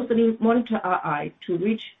 and closely monitor ROI to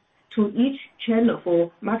each channel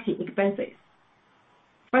for marketing expenses.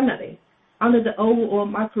 Finally, under the overall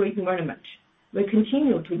macro environment, we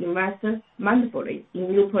continue to invest mindfully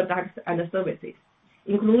in new products and services,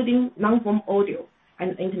 including long-form audio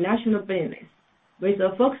and international business, with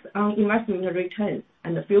a focus on investment returns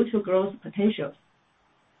and future growth potentials.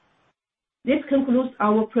 This concludes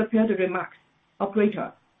our prepared remarks.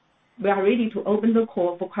 Operator, we are ready to open the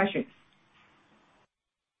call for questions.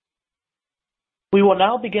 We will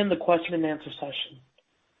now begin the question and answer session.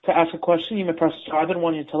 To ask a question, you may press star then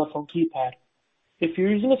one on your telephone keypad. If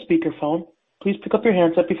you're using a speakerphone, please pick up your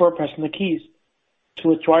handset before pressing the keys. To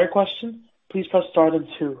withdraw your question, please press star then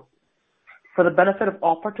two. For the benefit of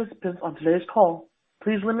all participants on today's call,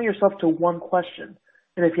 please limit yourself to one question,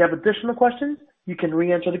 and if you have additional questions, you can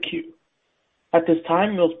re-enter the queue. At this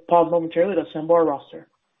time, we'll pause momentarily to assemble our roster.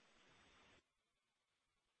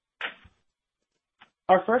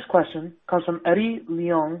 Our first question comes from Eddie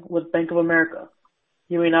Leung with Bank of America.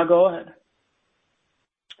 You may now go ahead.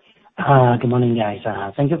 Good morning, guys.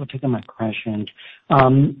 Thank you for taking my question.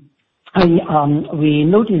 We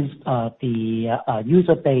noticed the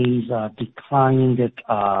user base declined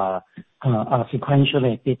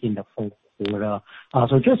sequentially a bit in the fourth quarter.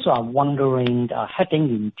 So just wondering,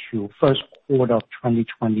 heading into first quarter of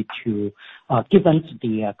 2022, given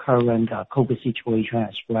the current COVID situation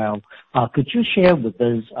as well, could you share with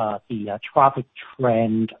us the traffic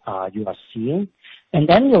trend you are seeing? And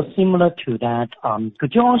then, similar to that,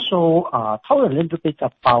 could you also talk a little bit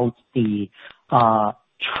about the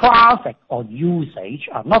traffic or usage,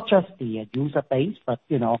 not just the user base, but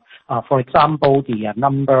for example, the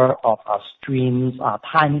number of streams,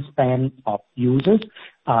 time spent of users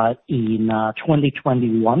in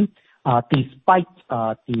 2021, despite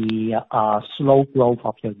the slow growth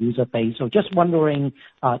of your user base. So just wondering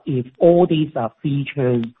if all these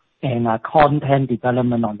features and content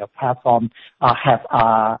development on your platform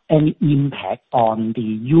have any impact on the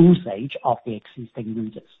usage of the existing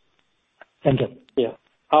users. Thank you. Yeah.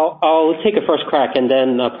 I'll take a first crack, and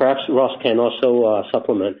then perhaps Ross can also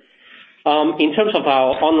supplement. In terms of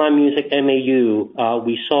our online music MAU,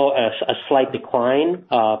 we saw a slight decline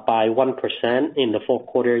by 1% in the fourth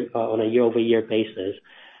quarter on a year-over-year basis,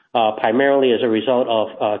 primarily as a result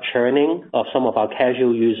of churning of some of our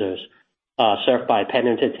casual users served by Penn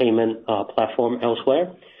Entertainment platform elsewhere.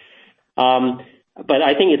 But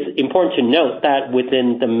I think it's important to note that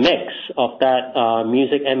within the mix of that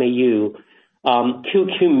music MAU,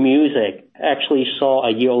 QQ Music actually saw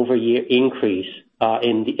a year-over-year increase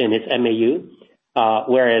in its MAU,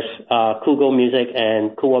 whereas Kugou Music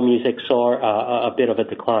and Kuwo Music saw a bit of a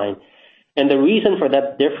decline. And the reason for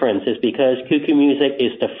that difference is because QQ Music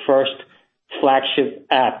is the first flagship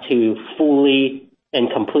app to fully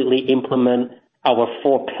and completely implement our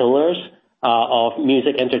 4 pillars of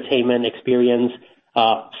music entertainment experience,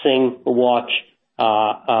 sing, watch,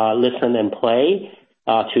 listen, and play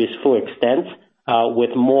to its full extent,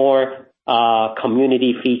 with more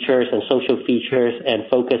community features and social features and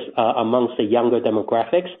focus amongst the younger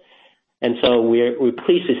demographics. And so we're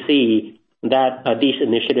pleased to see that these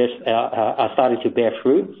initiatives are starting to bear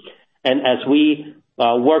fruit. And as we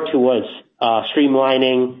work towards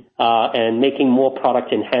streamlining and making more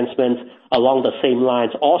product enhancements along the same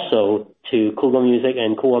lines also to Kugou Music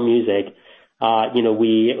and Kuwo Music,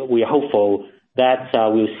 we are hopeful that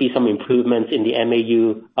we'll see some improvements in the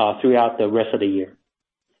MAU throughout the rest of the year.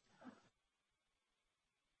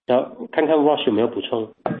 看看 Ross 有没有补充。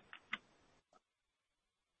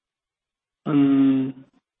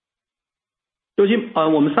尤其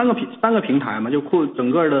我们三个平台嘛，就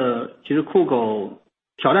整个的，其实酷狗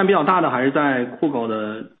挑战比较大的还是在酷狗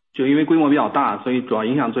的，就因为规模比较大，所以主要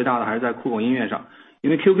影响最大的还是在酷狗音乐上。因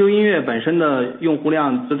为 QQ 音乐本身的用户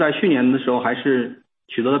量就在去年的时候还是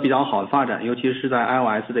取得了比较好的发展，尤其是在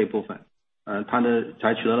iOS 这一部分，它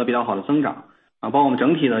才取得了比较好的增长。包括我们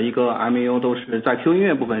整体的一个 MAU 都是在 Q 音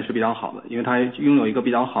乐部分是比较好的，因为它拥有一个比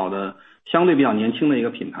较好的相对比较年轻的一个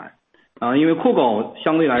品牌。因为酷狗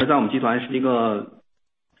相对来说在我们集团是一个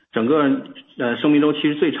整个生命周期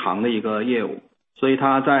是最长的一个业务，所以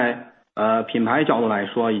它在品牌角度来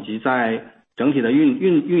说，以及在整体的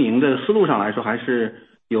运营的思路上来说，还是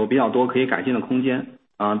有比较多可以改进的空间。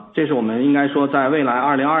这是我们应该说在未来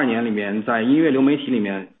2022年里面，在音乐流媒体里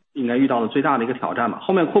面应该遇到的最大的一个挑战吧。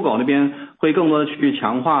后面酷狗那边会更多的去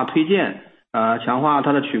强化推荐，强化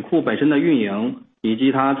它的曲库本身的运营，以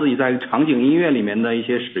及它自己在场景音乐里面的一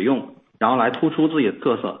些使用，然后来突出自己的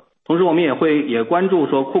特色。同时我们也关注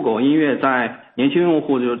说酷狗音乐在年轻用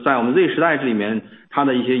户，就是在我们 Z 时代这里面它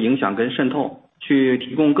的一些影响跟渗透，去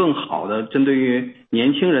提供更好的针对于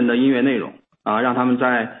年轻人的音乐内容，让他们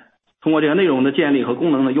在通过这个内容的建立和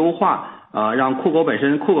功能的优化，让酷狗本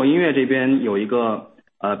身酷狗音乐这边有一个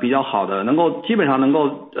比较好的基本上能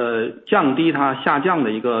够降低它下降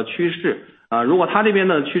的一个趋势。如果它这边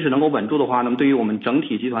的趋势能够稳住的话，那么对于我们整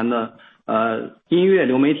体集团的音乐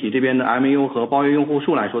流媒体这边的 MAU 和包月用户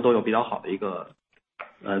数来说都有比较好的一个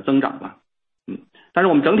增长吧。但是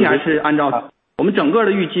我们整体还是按照我们整个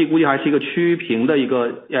的预计估计还是一个趋平的一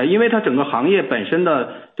个因为它整个行业本身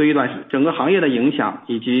的对于整个行业的影响，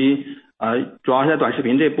以及主要是在短视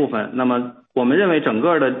频这部分，那么我们认为整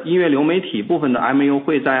个的音乐流媒体部分的 MAU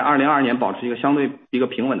会在2022年保持一个相对一个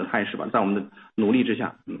平稳的态势吧，在我们的努力之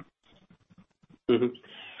下。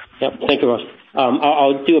Yeah, thank you, Ross.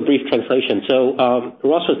 I'll do a brief translation. So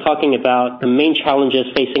Ross was talking about the main challenges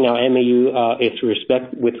facing our MAU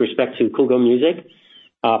with respect to Kugou Music,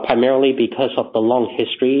 primarily because of the long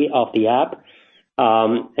history of the app.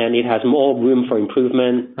 and it has more room for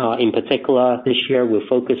improvement. In particular, this year we'll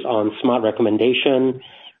focus on smart recommendation,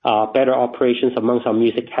 better operations amongst our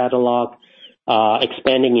music catalog,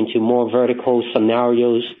 expanding into more vertical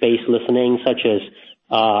scenarios-based listening, such as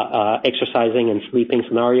exercising and sleeping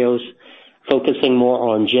scenarios, focusing more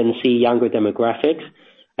on Gen Z younger demographics.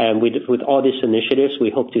 And with all these initiatives, we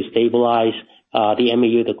hope to stabilize the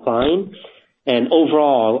MAU decline. And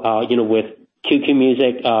overall, with QQ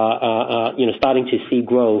Music, starting to see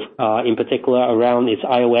growth, in particular around its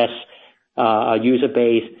iOS user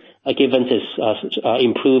base, given its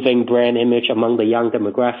improving brand image among the young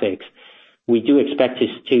demographics, we do expect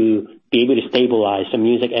to be able to stabilize the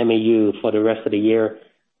music MAU for the rest of the year.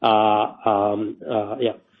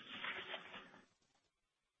 Yeah.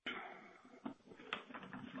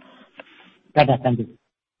 Thank you.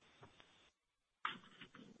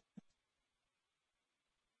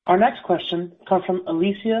 Our next question comes from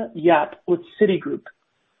Alicia Yap with Citigroup.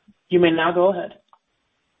 You may now go ahead.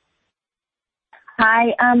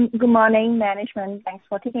 Hi, good morning, management. Thanks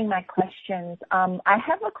for taking my questions. I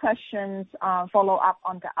have a question follow up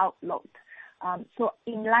on the outlook. So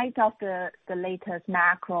in light of the latest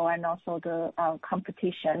macro and also the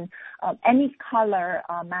competition, any color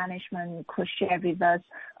management could share with us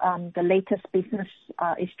the latest business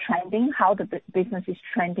is trending, how the business is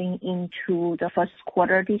trending into the first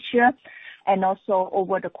quarter this year, and also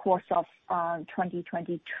over the course of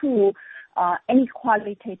 2022, any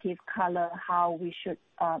qualitative color how we should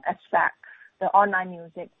expect the online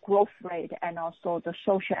music growth rate and also the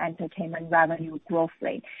social entertainment revenue growth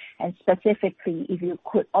rate. And specifically, if you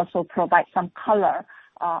could also provide some color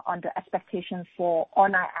on the expectations for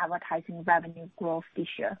online advertising revenue growth this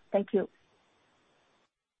year. Thank you.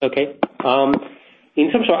 Okay.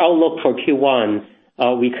 In terms of outlook for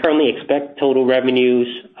Q1, we currently expect total revenues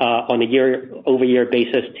on a year-over-year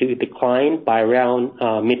basis to decline by around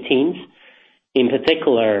mid-teens. In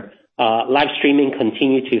particular, live streaming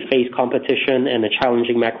continue to face competition and a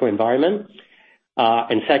challenging macro environment.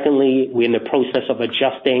 And secondly, we're in the process of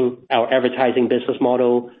adjusting our advertising business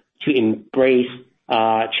model to embrace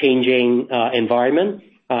changing environment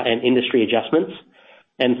and industry adjustments.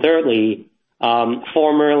 And thirdly,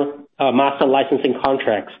 former master licensing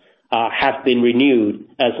contracts have been renewed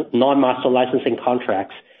as non-master licensing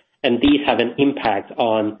contracts, and these have an impact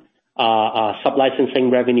on sub-licensing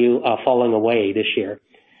revenue falling away this year.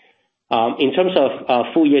 In terms of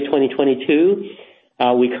full year 2022,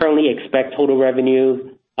 we currently expect total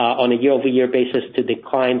revenue on a year-over-year basis to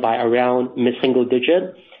decline by around mid-single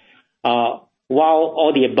digit. While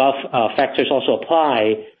all the above factors also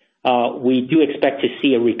apply, we do expect to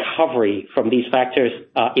see a recovery from these factors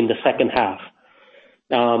in the second half.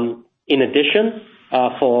 In addition,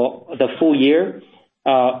 for the full year,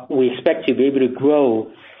 we expect to be able to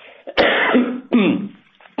grow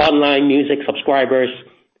online music subscribers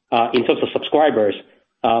in terms of subscribers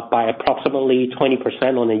by approximately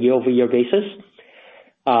 20% on a year-over-year basis.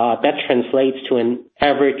 That translates to an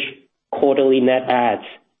average quarterly net adds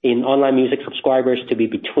in online music subscribers to be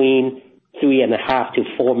between 3.5 to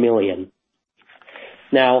 4 million.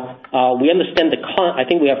 Now, we understand I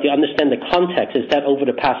think we have to understand the context is that over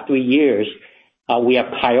the past 3 years, we have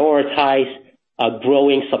prioritized a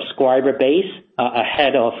growing subscriber base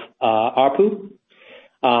ahead of ARPU.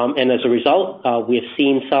 And as a result, we have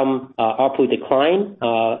seen some ARPU decline.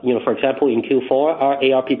 For example, in Q4, our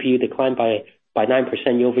ARPPU declined by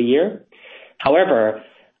 9% year over year. However,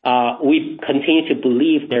 we continue to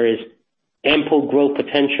believe there is ample growth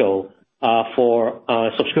potential for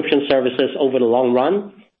subscription services over the long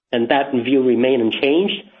run, and that view remains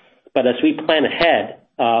unchanged. But as we plan ahead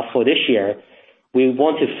for this year, we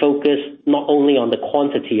want to focus not only on the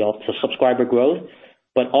quantity of the subscriber growth,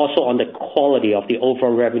 but also on the quality of the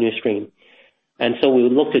overall revenue stream. And so we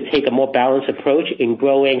will look to take a more balanced approach in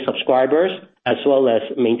growing subscribers as well as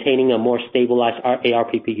maintaining a more stabilized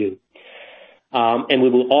ARPPU. And we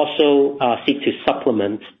will also seek to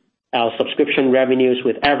supplement our subscription revenues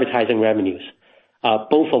with advertising revenues,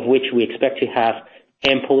 both of which we expect to have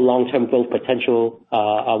ample long-term growth potential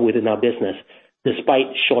within our business, despite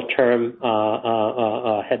short-term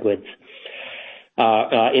headwinds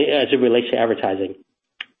as it relates to advertising.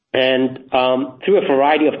 And through a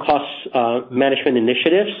variety of cost management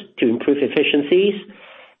initiatives to improve efficiencies,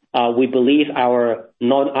 we believe our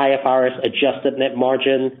non-IFRS adjusted net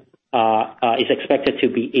margin is expected to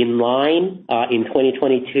be in line in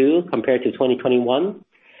 2022 compared to 2021.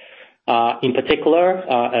 In particular,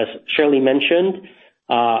 as Shirley mentioned,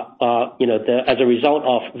 as a result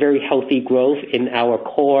of very healthy growth in our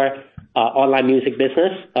core online music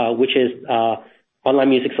business, which is online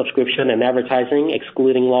music subscription and advertising,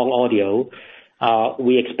 excluding long audio,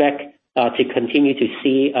 we expect to continue to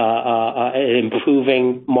see an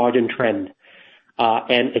improving margin trend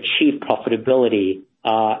and achieve profitability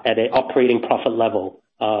at an operating profit level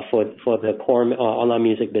for the core online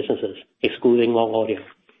music businesses, excluding long audio.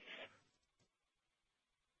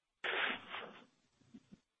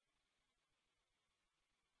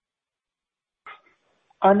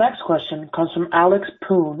 Our next question comes from Alex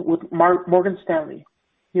Poon with Morgan Stanley.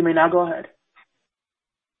 You may now go ahead.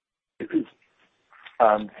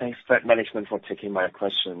 Thanks, management, for taking my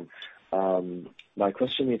question. My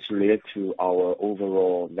question is related to our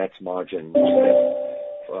overall net margin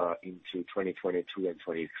into 2022 and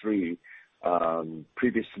 2023.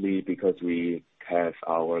 Previously, because we have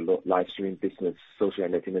our live streaming business, social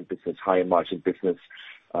entertainment business, higher margin business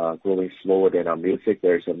growing slower than our music,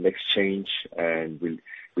 there's a mix change and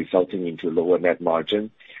resulting into lower net margin.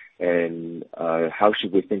 And how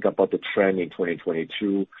should we think about the trend in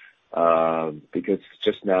 2022? Because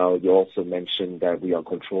just now you also mentioned that we are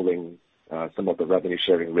controlling some of the revenue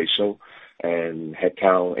sharing ratio and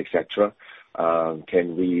headcount, etc.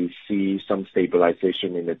 Can we see some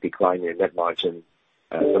stabilization in the decline in net margin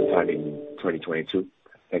sometime in 2022?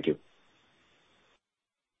 Thank you.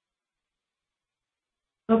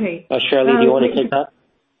 Okay. Shirley, do you want to take that?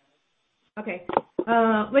 Okay.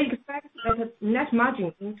 We expect that net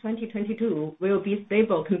margin in 2022 will be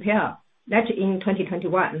stable compared that in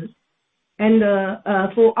 2021. And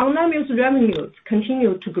for online music revenues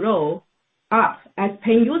continue to grow up as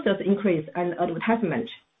paying users increase and advertisement.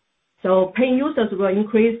 So paying users will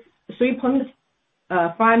increase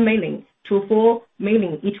 3.5 million to 4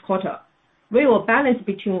 million each quarter. We will balance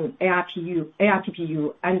between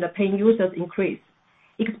ARPPU and the paying users increase.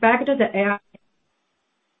 Expect the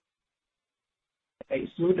ARPPU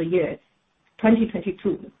through the year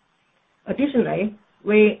 2022. Additionally,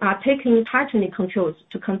 we are taking tightening controls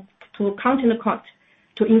to content cost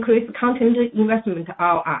to increase content investment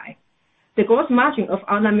ROI. The gross margin of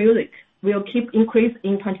online music will keep increase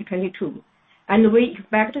in 2022, and we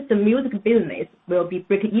expect the music business will be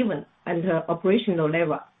break even at the operational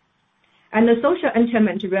level. And the social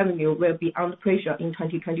entertainment revenue will be under pressure in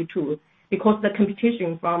 2022 because the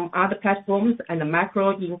competition from other platforms and the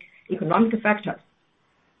macroeconomic factors.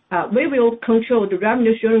 We will control the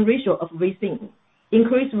revenue sharing ratio of WeSing,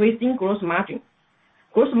 increase WeSing gross margin.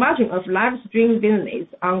 Gross margin of live streaming business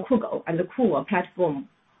on Kugou and the Kuwo platform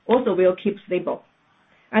also will keep stable.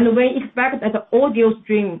 And we expect that the audio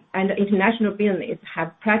stream and the international business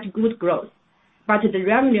have pretty good growth, but the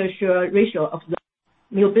revenue share ratio of the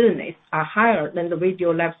new business are higher than the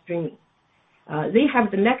video live streaming. They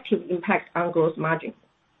have the negative impact on gross margin.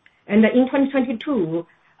 And in 2022,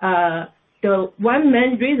 the one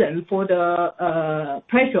main reason for the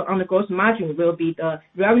pressure on the gross margin will be the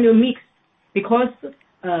revenue mix, because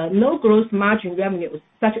no gross margin revenues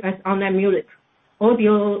such as online music,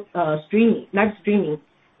 audio streaming, live streaming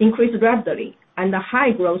increased rapidly, and the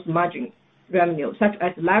high gross margin revenue such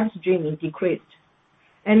as live streaming decreased.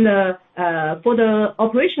 And for the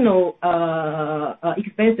operational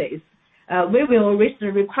expenses, we will reach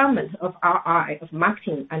the requirement of ROI of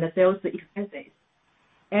marketing and the sales expenses,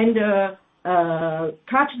 and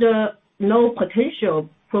cut the no potential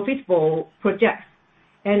profitable projects,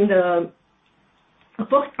 and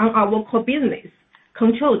focus on our core business,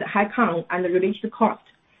 control the headcount and related cost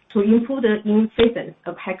to improve the efficiency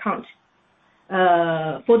of headcount.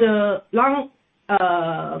 For the long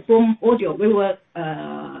form audio, we will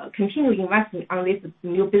continue investing on this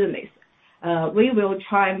new business. We will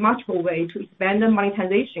try multiple ways to expand the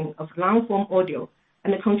monetization of long form audio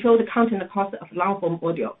and control the content cost of long form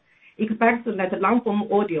audio. Expect that long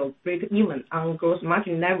form audio break even on gross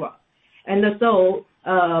margin level. And so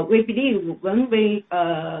we believe when we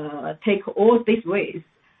take all these ways,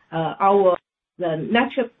 the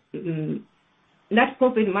net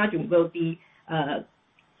profit margin will be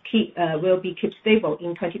kept stable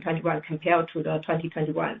in 2021 compared to the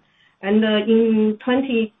 2021. And in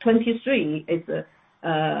 2023, it's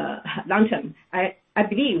long term. I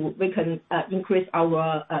believe we can increase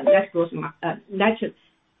our net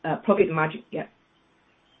profit margin. Yeah.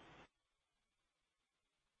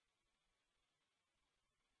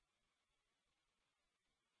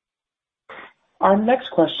 Our next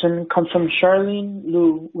question comes from Charlene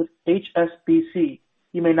Liu with HSBC.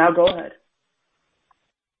 You may now go ahead.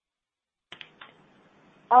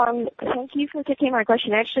 Thank you for taking my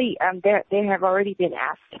question. Actually, they have already been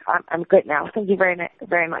asked. I'm good now. Thank you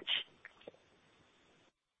very much.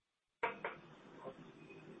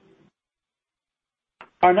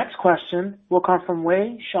 Our next question will come from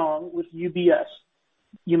Wei Xiong with UBS.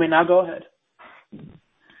 You may now go ahead.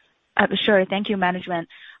 Sure. Thank you, management.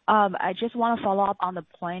 I just want to follow up on the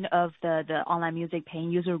point of the online music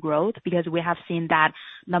paying user growth, because we have seen that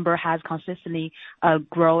number has consistently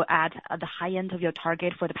grow at the high end of your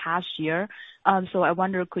target for the past year. So I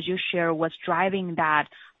wonder, could you share what's driving that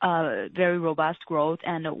very robust growth,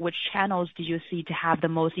 and which channels do you see to have the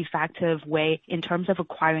most effective way in terms of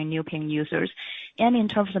acquiring new paying users? And in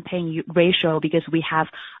terms of paying ratio, because we have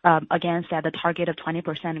again set a target of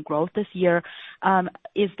 20% growth this year,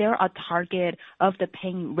 is there a target of the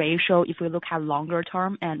paying ratio if we look at longer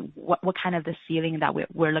term, and what kind of the ceiling that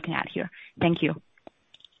we're looking at here? Thank you.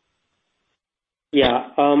 Yeah.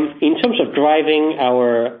 In terms of driving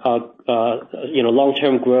our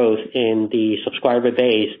long-term growth in the subscriber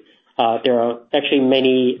base, there are actually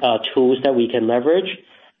many tools that we can leverage.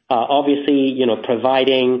 Obviously,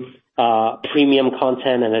 providing premium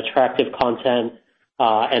content and attractive content,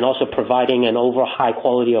 and also providing an overall high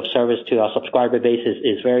quality of service to our subscriber base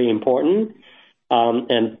is very important.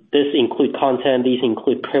 And this include content, these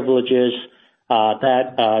include privileges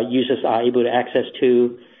that users are able to access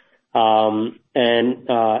to. And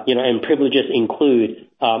privileges include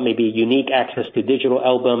maybe unique access to digital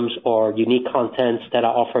albums or unique contents that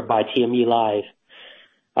are offered by TME Live.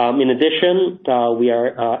 In addition, we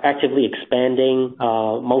are actively expanding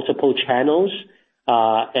multiple channels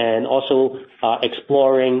and also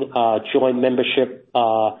exploring joint membership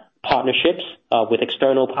partnerships with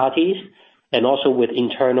external parties and also with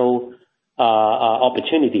internal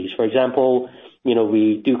opportunities. For example,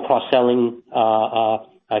 we do cross-selling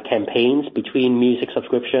campaigns between music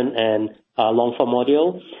subscription and long-form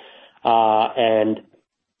audio. And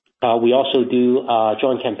we also do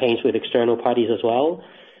joint campaigns with external parties as well.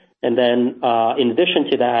 And then in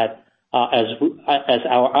addition to that, as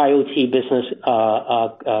our IoT business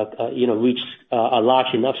reach a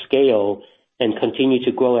large enough scale and continue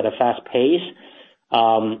to grow at a fast pace,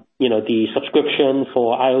 the subscription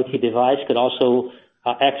for IoT device could also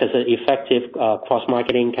act as an effective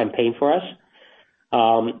cross-marketing campaign for us.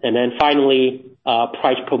 And then finally,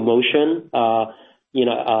 price promotion,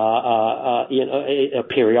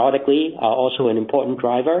 periodically, also an important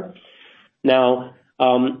driver. Now,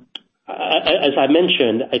 as I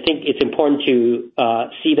mentioned, I think it's important to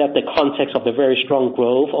see that the context of the very strong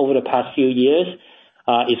growth over the past few years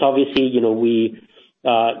is obviously,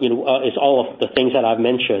 it's all of the things that I've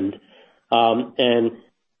mentioned. And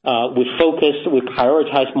we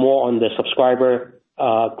prioritize more on the subscriber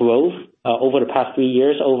growth over the past 3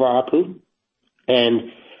 years over ARPU.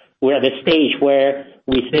 And we're at a stage where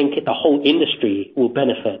we think the whole industry will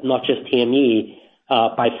benefit, not just TME,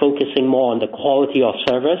 by focusing more on the quality of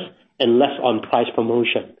service and less on price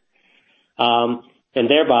promotion. And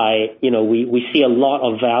thereby, we see a lot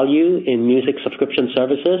of value in music subscription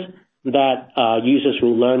services that users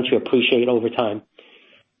will learn to appreciate over time.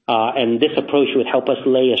 And this approach would help us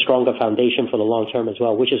lay a stronger foundation for the long term as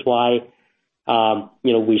well, which is why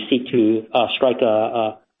we seek to strike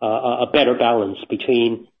a better balance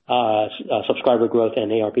between subscriber growth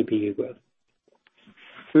and ARPPU growth.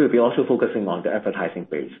 We will be also focusing on the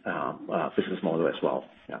advertising-based business model as well.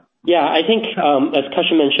 Yeah, I think as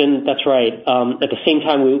Cussion mentioned, that's right. At the same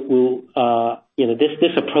time,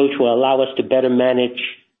 this approach will allow us to better manage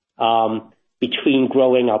between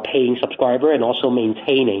growing our paying subscriber and also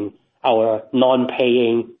maintaining our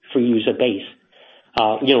non-paying free user base,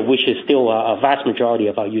 which is still a vast majority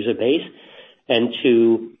of our user base, and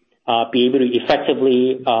to be able to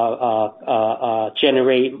effectively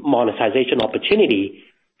generate monetization opportunity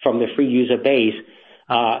from the free user base.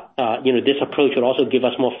 This approach would also give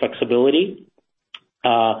us more flexibility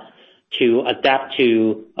to adapt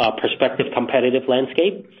to prospective competitive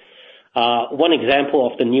landscape. One example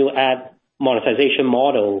of the new ad monetization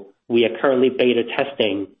model we are currently beta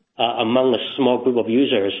testing among a small group of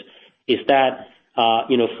users is that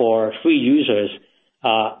for free users,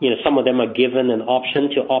 some of them are given an option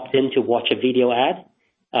to opt in to watch a video ad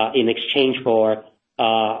in exchange for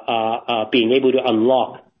being able to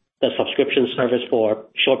unlock the subscription service for a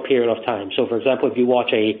short period of time. So, for example, if you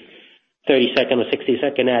watch a 30-second or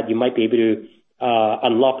 60-second ad, you might be able to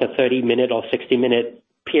unlock a 30-minute or 60-minute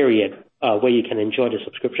period where you can enjoy the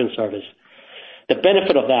subscription service. The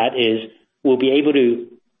benefit of that is we'll be able to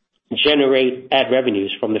generate ad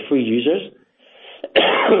revenues from the free users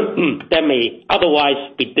that may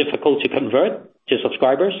otherwise be difficult to convert to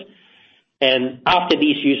subscribers. And after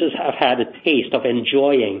these users have had a taste of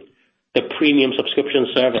enjoying the premium subscription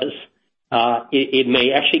service, it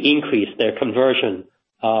may actually increase their conversion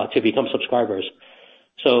to become subscribers.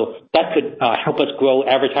 So that could help us grow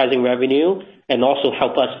advertising revenue and also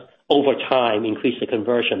help us over time increase the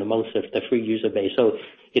conversion amongst the free user base. So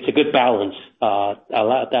it's a good balance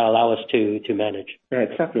that allow us to manage. Yeah,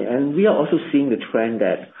 exactly. And we are also seeing the trend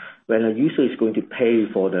that when a user is going to pay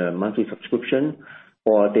for the monthly subscription,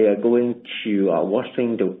 or they are going to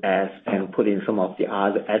watching the ads and put in some of the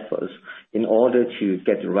other efforts in order to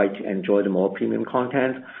get the right to enjoy the more premium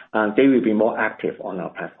content, they will be more active on our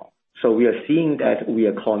platform. So we are seeing that we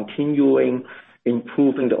are continuing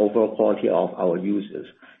improving the overall quality of our users.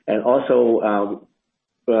 And also,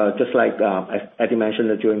 just like Eddie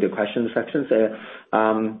mentioned during the question sections,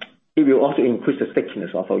 it will also increase the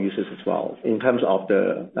stickiness of our users as well in terms of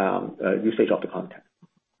the usage of the content.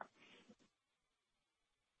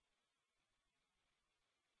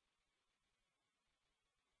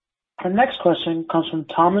 Our next question comes from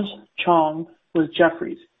Thomas Chong with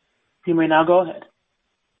Jefferies. You may now go ahead.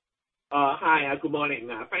 Hi, good morning.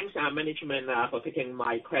 Thanks, management, for taking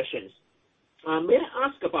my questions. May I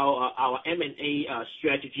ask about our M&A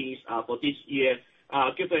strategies for this year,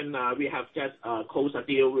 given we have just closed a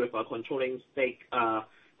deal with a controlling stake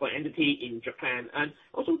for entity in Japan, and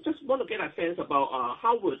also just want to get a sense about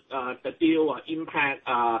how would the deal impact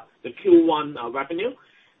the Q1 revenue.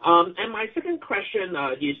 And my second question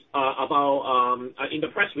is about in the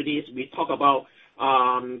press release we talk about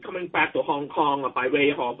coming back to Hong Kong by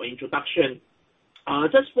way of introduction.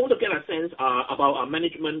 Just want to get a sense about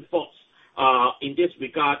management thoughts in this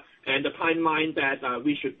regard and the timeline that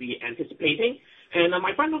we should be anticipating. And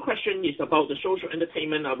my final question is about the social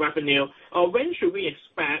entertainment revenue. When should we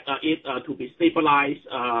expect it to be stabilized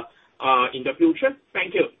in the future?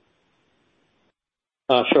 Thank you.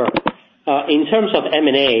 Sure. In terms of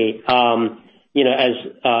M&A, as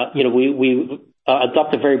we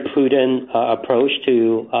adopt a very prudent approach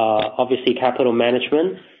to obviously capital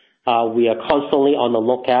management. We are constantly on the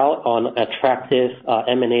lookout on attractive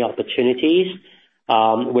M&A opportunities.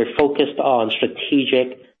 We're focused on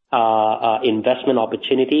strategic investment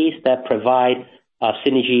opportunities that provide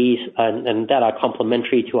synergies and that are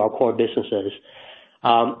complementary to our core businesses.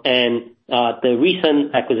 And the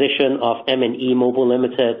recent acquisition of M&E Mobile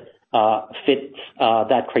Limited fits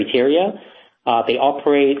that criteria. They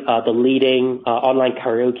operate the leading online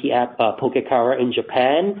karaoke app, Pokécawa, in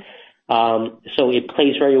Japan. So it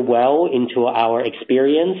plays very well into our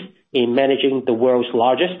experience in managing the world's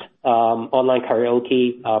largest online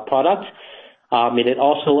karaoke product. It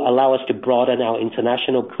also allows us to broaden our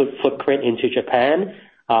international footprint into Japan,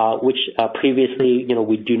 which previously,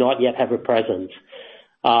 we do not yet have a presence.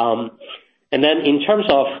 And then in terms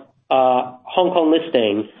of Hong Kong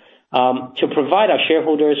listing, to provide our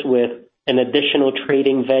shareholders with an additional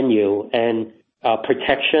trading venue and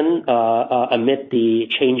protection amid the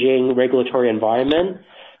changing regulatory environment,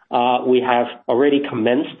 we have already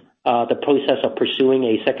commenced the process of pursuing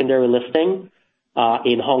a secondary listing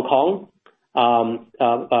in Hong Kong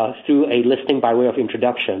through a listing by way of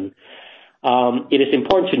introduction. It is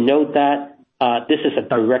important to note that this is a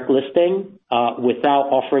direct listing without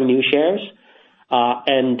offering new shares.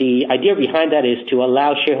 And the idea behind that is to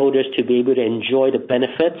allow shareholders to be able to enjoy the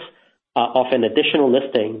benefits of an additional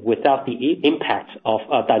listing without the impact of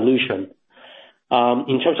dilution.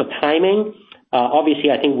 In terms of timing,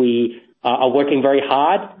 obviously I think we are working very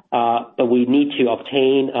hard, but we need to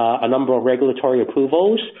obtain a number of regulatory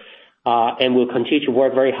approvals, and we'll continue to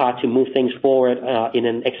work very hard to move things forward in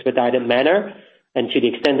an expedited manner. And to the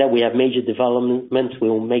extent that we have major developments, we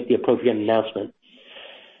will make the appropriate announcement.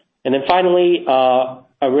 And then finally,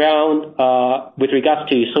 around with regards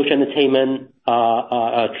to social entertainment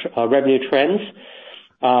revenue trends,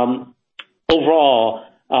 overall,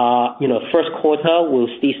 first quarter we'll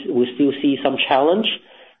still see some challenge.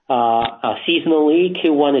 Seasonally,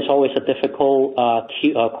 Q1 is always a difficult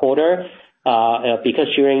quarter because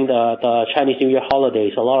during the Chinese New Year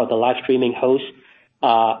holidays, a lot of the live streaming hosts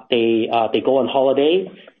they go on holiday,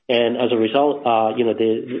 and as a result,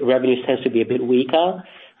 the revenues tends to be a bit weaker.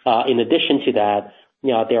 In addition to that,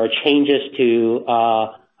 there are changes to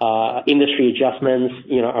industry adjustments,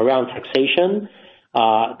 around taxation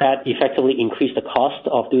that effectively increase the cost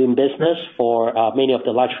of doing business for many of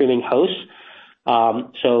the live streaming hosts.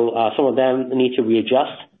 So some of them need to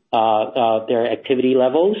readjust their activity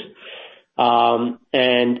levels. And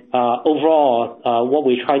overall, what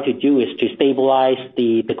we try to do is to stabilize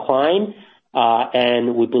the decline,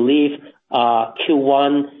 and we believe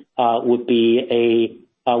Q1 would be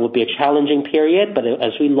a challenging period. But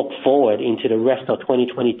as we look forward into the rest of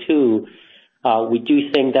 2022, we do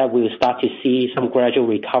think that we will start to see some gradual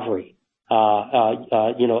recovery,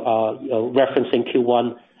 referencing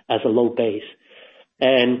Q1 as a low base.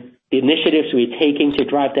 And the initiatives we're taking to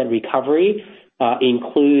drive that recovery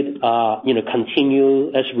include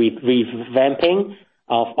continuous revamping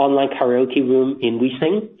of online karaoke room in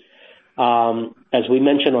WeSing. As we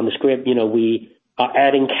mentioned on the script, we are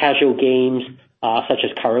adding casual games such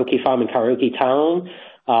as Karaoke Farm and Karaoke Town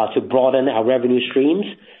to broaden our revenue streams.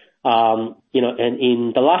 And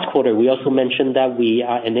in the last quarter, we also mentioned that we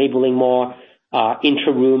are enabling more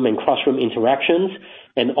intra-room and cross-room interactions,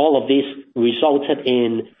 and all of this resulted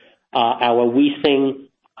in our WeSing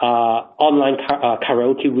online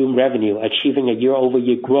karaoke room revenue achieving a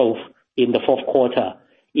year-over-year growth in the fourth quarter,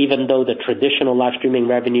 even though the traditional live streaming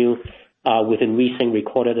revenue within WeSing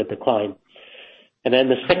recorded a decline. And then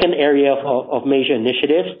the second area of major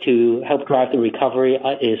initiatives to help drive the recovery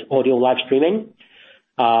is audio live streaming,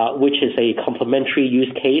 which is a complementary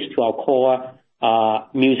use case to our core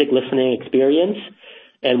music listening experience.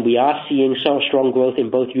 And we are seeing some strong growth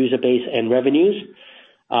in both user base and revenues.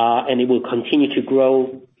 And it will continue to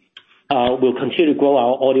grow. We'll continue to grow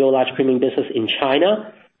our audio live streaming business in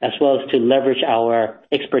China, as well as to leverage our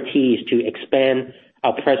expertise to expand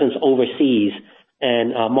our presence overseas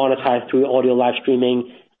and monetize through audio live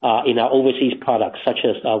streaming in our overseas products, such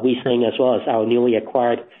as WeSing, as well as our newly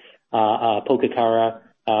acquired Pokekara,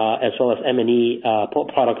 as well as M&E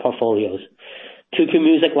product portfolios. QQ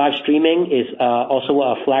Music live streaming is also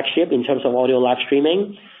a flagship in terms of audio live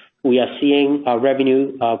streaming. We are seeing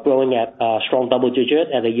revenue growing at strong double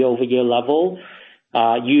digit at a year-over-year level.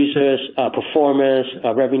 Users, performers,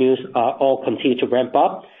 revenues all continue to ramp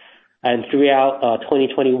up. And throughout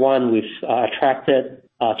 2021, we've attracted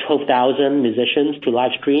 12,000 musicians to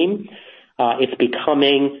live stream. It's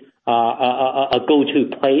becoming a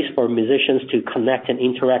go-to place for musicians to connect and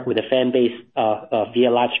interact with the fan base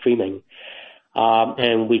via live streaming.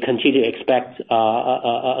 And we continue to expect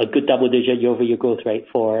a good double-digit year-over-year growth rate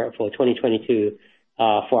for 2022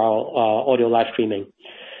 for our audio live streaming.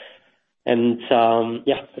 And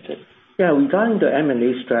that's it. Yeah, regarding the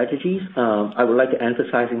M&A strategies, I would like to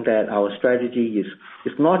emphasize that our strategy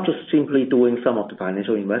is not just simply doing some of the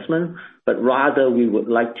financial investment, but rather we would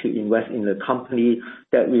like to invest in a company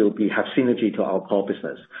that will have synergy to our core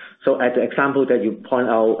business. So as the example that you point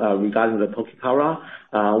out regarding the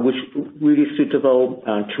Pokekara, which really suitable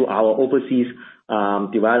to our overseas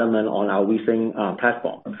development on our WeSing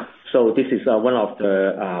platform. So this is one of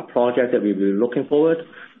the projects that we will be looking forward.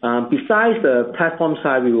 Besides the platform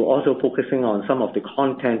side, we were also focusing on some of the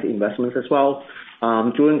content investments as well.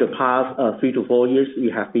 During the past 3 to 4 years, we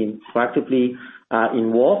have been proactively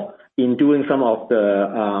involved in doing some of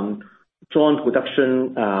the joint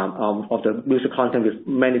production of the music content with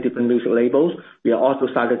many different music labels. We are also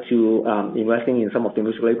started to investing in some of the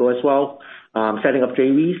music labels as well, setting up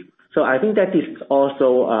JVs. So I think that is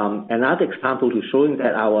also another example to showing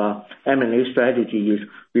that our M&A strategy is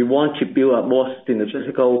we want to build a more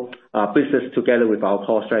synergistical business together with our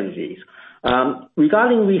core strategies.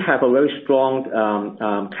 Regarding we have a very strong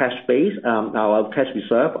cash base, our cash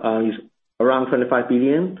reserve is around 25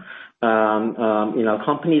 billion in our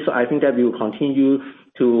company. So I think that we will continue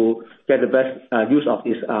to get the best use of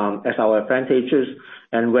this as our advantages.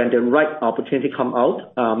 And when the right opportunity come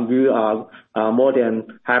out, we are more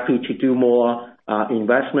than happy to do more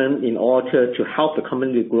investment in order to help the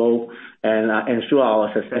company grow and ensure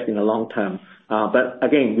our success in the long term. But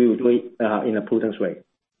again, we will do it in a prudent way.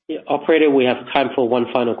 Yeah, operator, we have time for one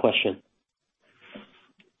final question.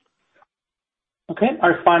 Okay,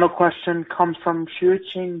 our final question comes from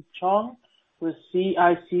Xueqing Zhang with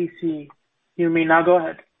CICC. You may now go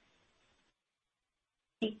ahead.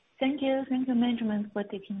 Thank you, management, for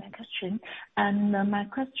taking my question. And my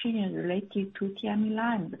question is related to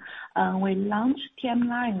TMELAND. We launched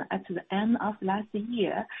TMELAND at the end of last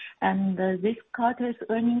year, and this quarter's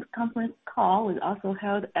earnings conference call was also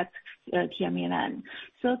held at TMELAND.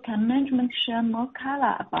 So can management share more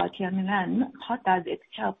color about TMELAND? How does it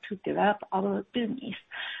help to develop our business?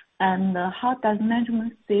 And how does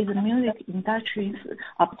management see the music industry's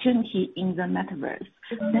opportunity in the metaverse?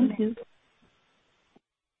 Thank you.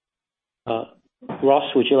 Ross,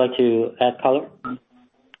 would you like to add color?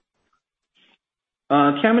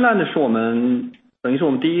 TMELAND 是我们等于是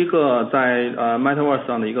我们第一个在Metaverse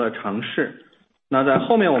上的一个尝试。那在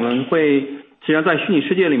后面我们会，其实在虚拟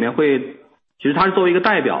世界里面会，其实它是作为一个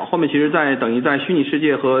代表，后面其实在等于在虚拟世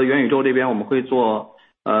界和元宇宙这边我们会做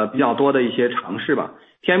比较多的一些尝试吧。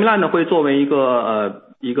TMELAND 会作为一个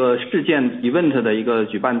事件 event 的一个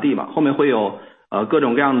举办地吧，后面会有各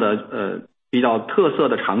种各样的比较特色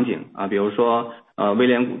的场景啊，比如说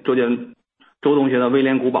周同学的威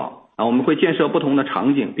廉古堡啊，我们会建设不同的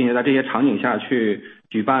场景，并且在这些场景下去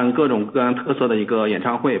举办各种各样特色的一个演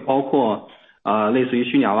唱会，包括类似于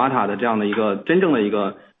虚拟阿瓦塔的这样的一个真正的一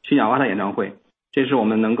个虚拟阿瓦塔演唱会。这是我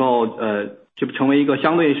们能够就成为一个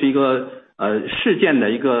相对是一个事件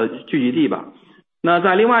的一个聚集地吧。那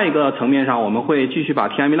在另外一个层面上，我们会继续把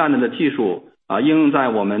TMELAND 的技术应用在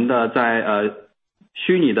我们的在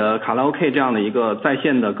虚拟的卡拉 OK 这样的一个在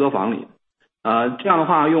线的歌房里。这样的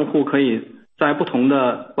话，用户可以在不同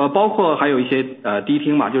的包括还有一些迪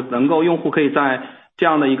厅嘛，就能够用户可以在这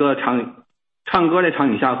样的一个唱歌的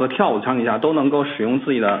场景下和跳舞的场景下都能够使用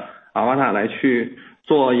自己的avatar来去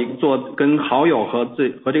做跟好友和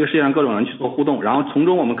这个世界上各种人去做互动，然后从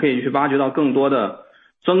中我们可以去挖掘到更多的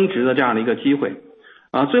增值的这样的一个机会。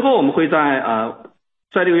最后我们会在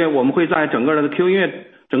这个月我们会在整个的 Q 音乐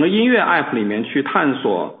整个音乐 App 里面去探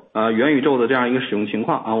索元宇宙的这样一个使用情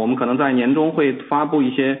况我们可能在年中会发布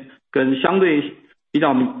一些跟相对比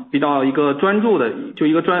较一个专注的就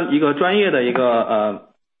一个专业的一个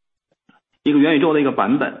元宇宙的一个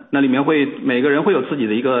版本，那里面每个人会有自己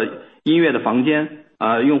的一个音乐的房间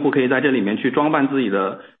用户可以在这里面去装扮有自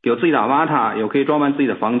己的 avatar， 有可以装扮自己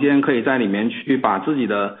的房间，可以在里面去把自己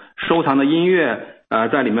的收藏的音乐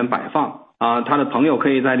在里面摆放他的朋友可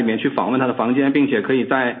以在里面去访问他的房间，并且可以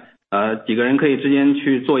在几个人可以之间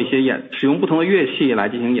去做一些使用不同的乐器来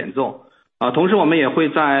进行演奏同时我们也会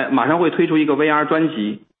马上会推出一个 VR 专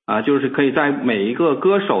辑就是可以在每一个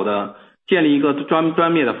歌手的建立一个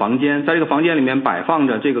专业的房间，在这个房间里面摆放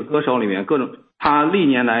着这个歌手里面各种他历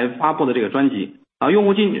年来发布的这个专辑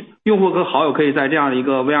用户和好友可以在这样的一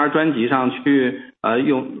个 VR 专辑上去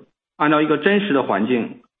按照一个真实的环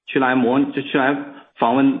境去来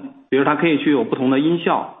访问，比如他可以去有不同的音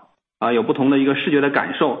效有不同的一个视觉的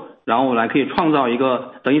感受，然后我们来可以创造一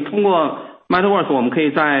个等于通过 Metaverse 我们可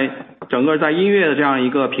以在整个在音乐的这样一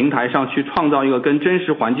个平台上去创造一个跟真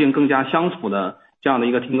实环境更加相符的这样的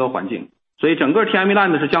一个听歌环境。所以整个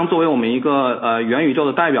TMELAND 是将作为我们一个元宇宙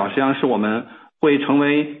的代表，实际上是我们会成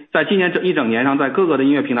为在今年一整年上在各个的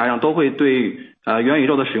音乐平台上都会对元宇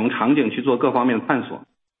宙的使用场景去做各方面的探索。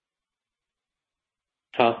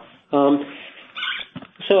好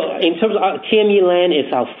So in terms of TMELAND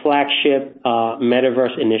is our flagship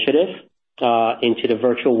metaverse initiative into the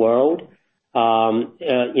virtual world.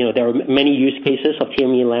 There are many use cases of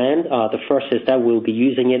TMELAND. The first is that we'll be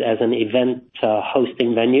using it as an event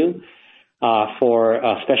hosting venue for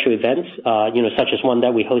special events, such as one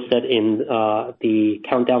that we hosted in the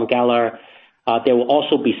Countdown Gala. There will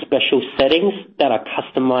also be special settings that are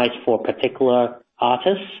customized for particular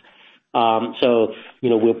artists. So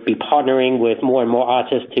we'll be partnering with more and more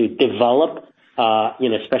artists to develop,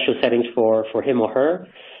 special settings for him or her.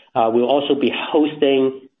 We'll also be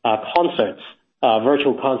hosting concerts,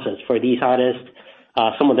 virtual concerts for these artists.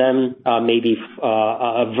 Some of them may be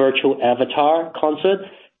a virtual avatar concert,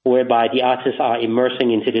 whereby the artists are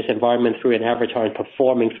immersing into this environment through an avatar and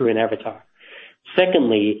performing through an avatar.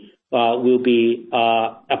 Secondly, we'll be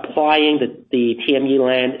applying the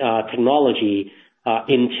TMELAND technology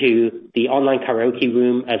into the online karaoke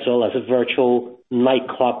room as well as a virtual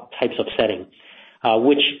nightclub types of setting,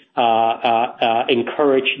 which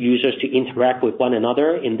encourage users to interact with one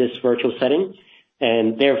another in this virtual setting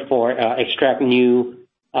and therefore extract new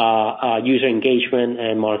user engagement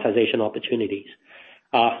and monetization opportunities.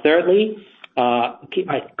 Thirdly,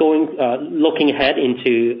 looking ahead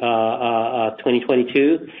into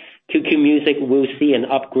 2022, QQ Music will see an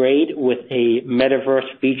upgrade with a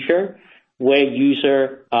metaverse feature where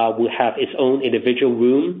user will have its own individual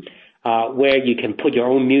room, where you can put your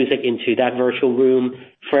own music into that virtual room.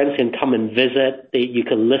 Friends can come and visit. You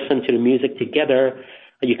can listen to the music together.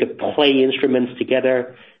 You could play instruments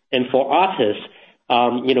together. And for artists,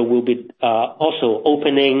 we'll be also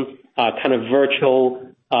opening kind of virtual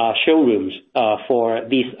showrooms for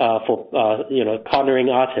these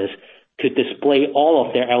partnering artists to display all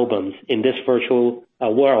of their albums in this virtual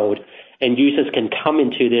world. And users can come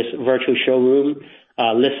into this virtual showroom,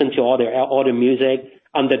 listen to all their music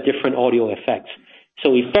under different audio effects.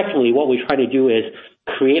 So effectively, what we try to do is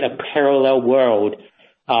create a parallel world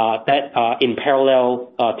that in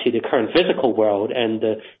parallel to the current physical world and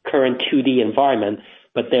the current 2D environment,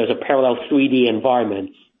 but there's a parallel 3D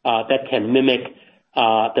environment that can mimic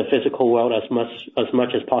the physical world as much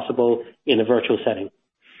as possible in a virtual setting.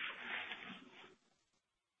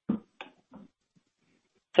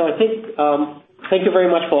 So I think thank you very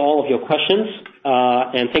much for all of your questions,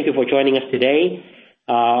 and thank you for joining us today.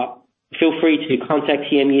 Feel free to contact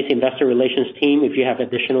TME's Investor Relations team if you have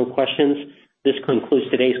additional questions. This concludes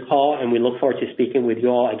today's call, and we look forward to speaking with you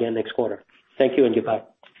all again next quarter. Thank you and goodbye.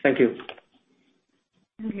 Thank you.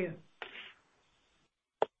 Thank you.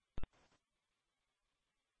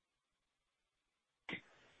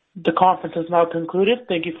 The conference is now concluded.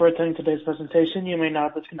 Thank you for attending today's presentation. You may now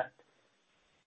disconnect.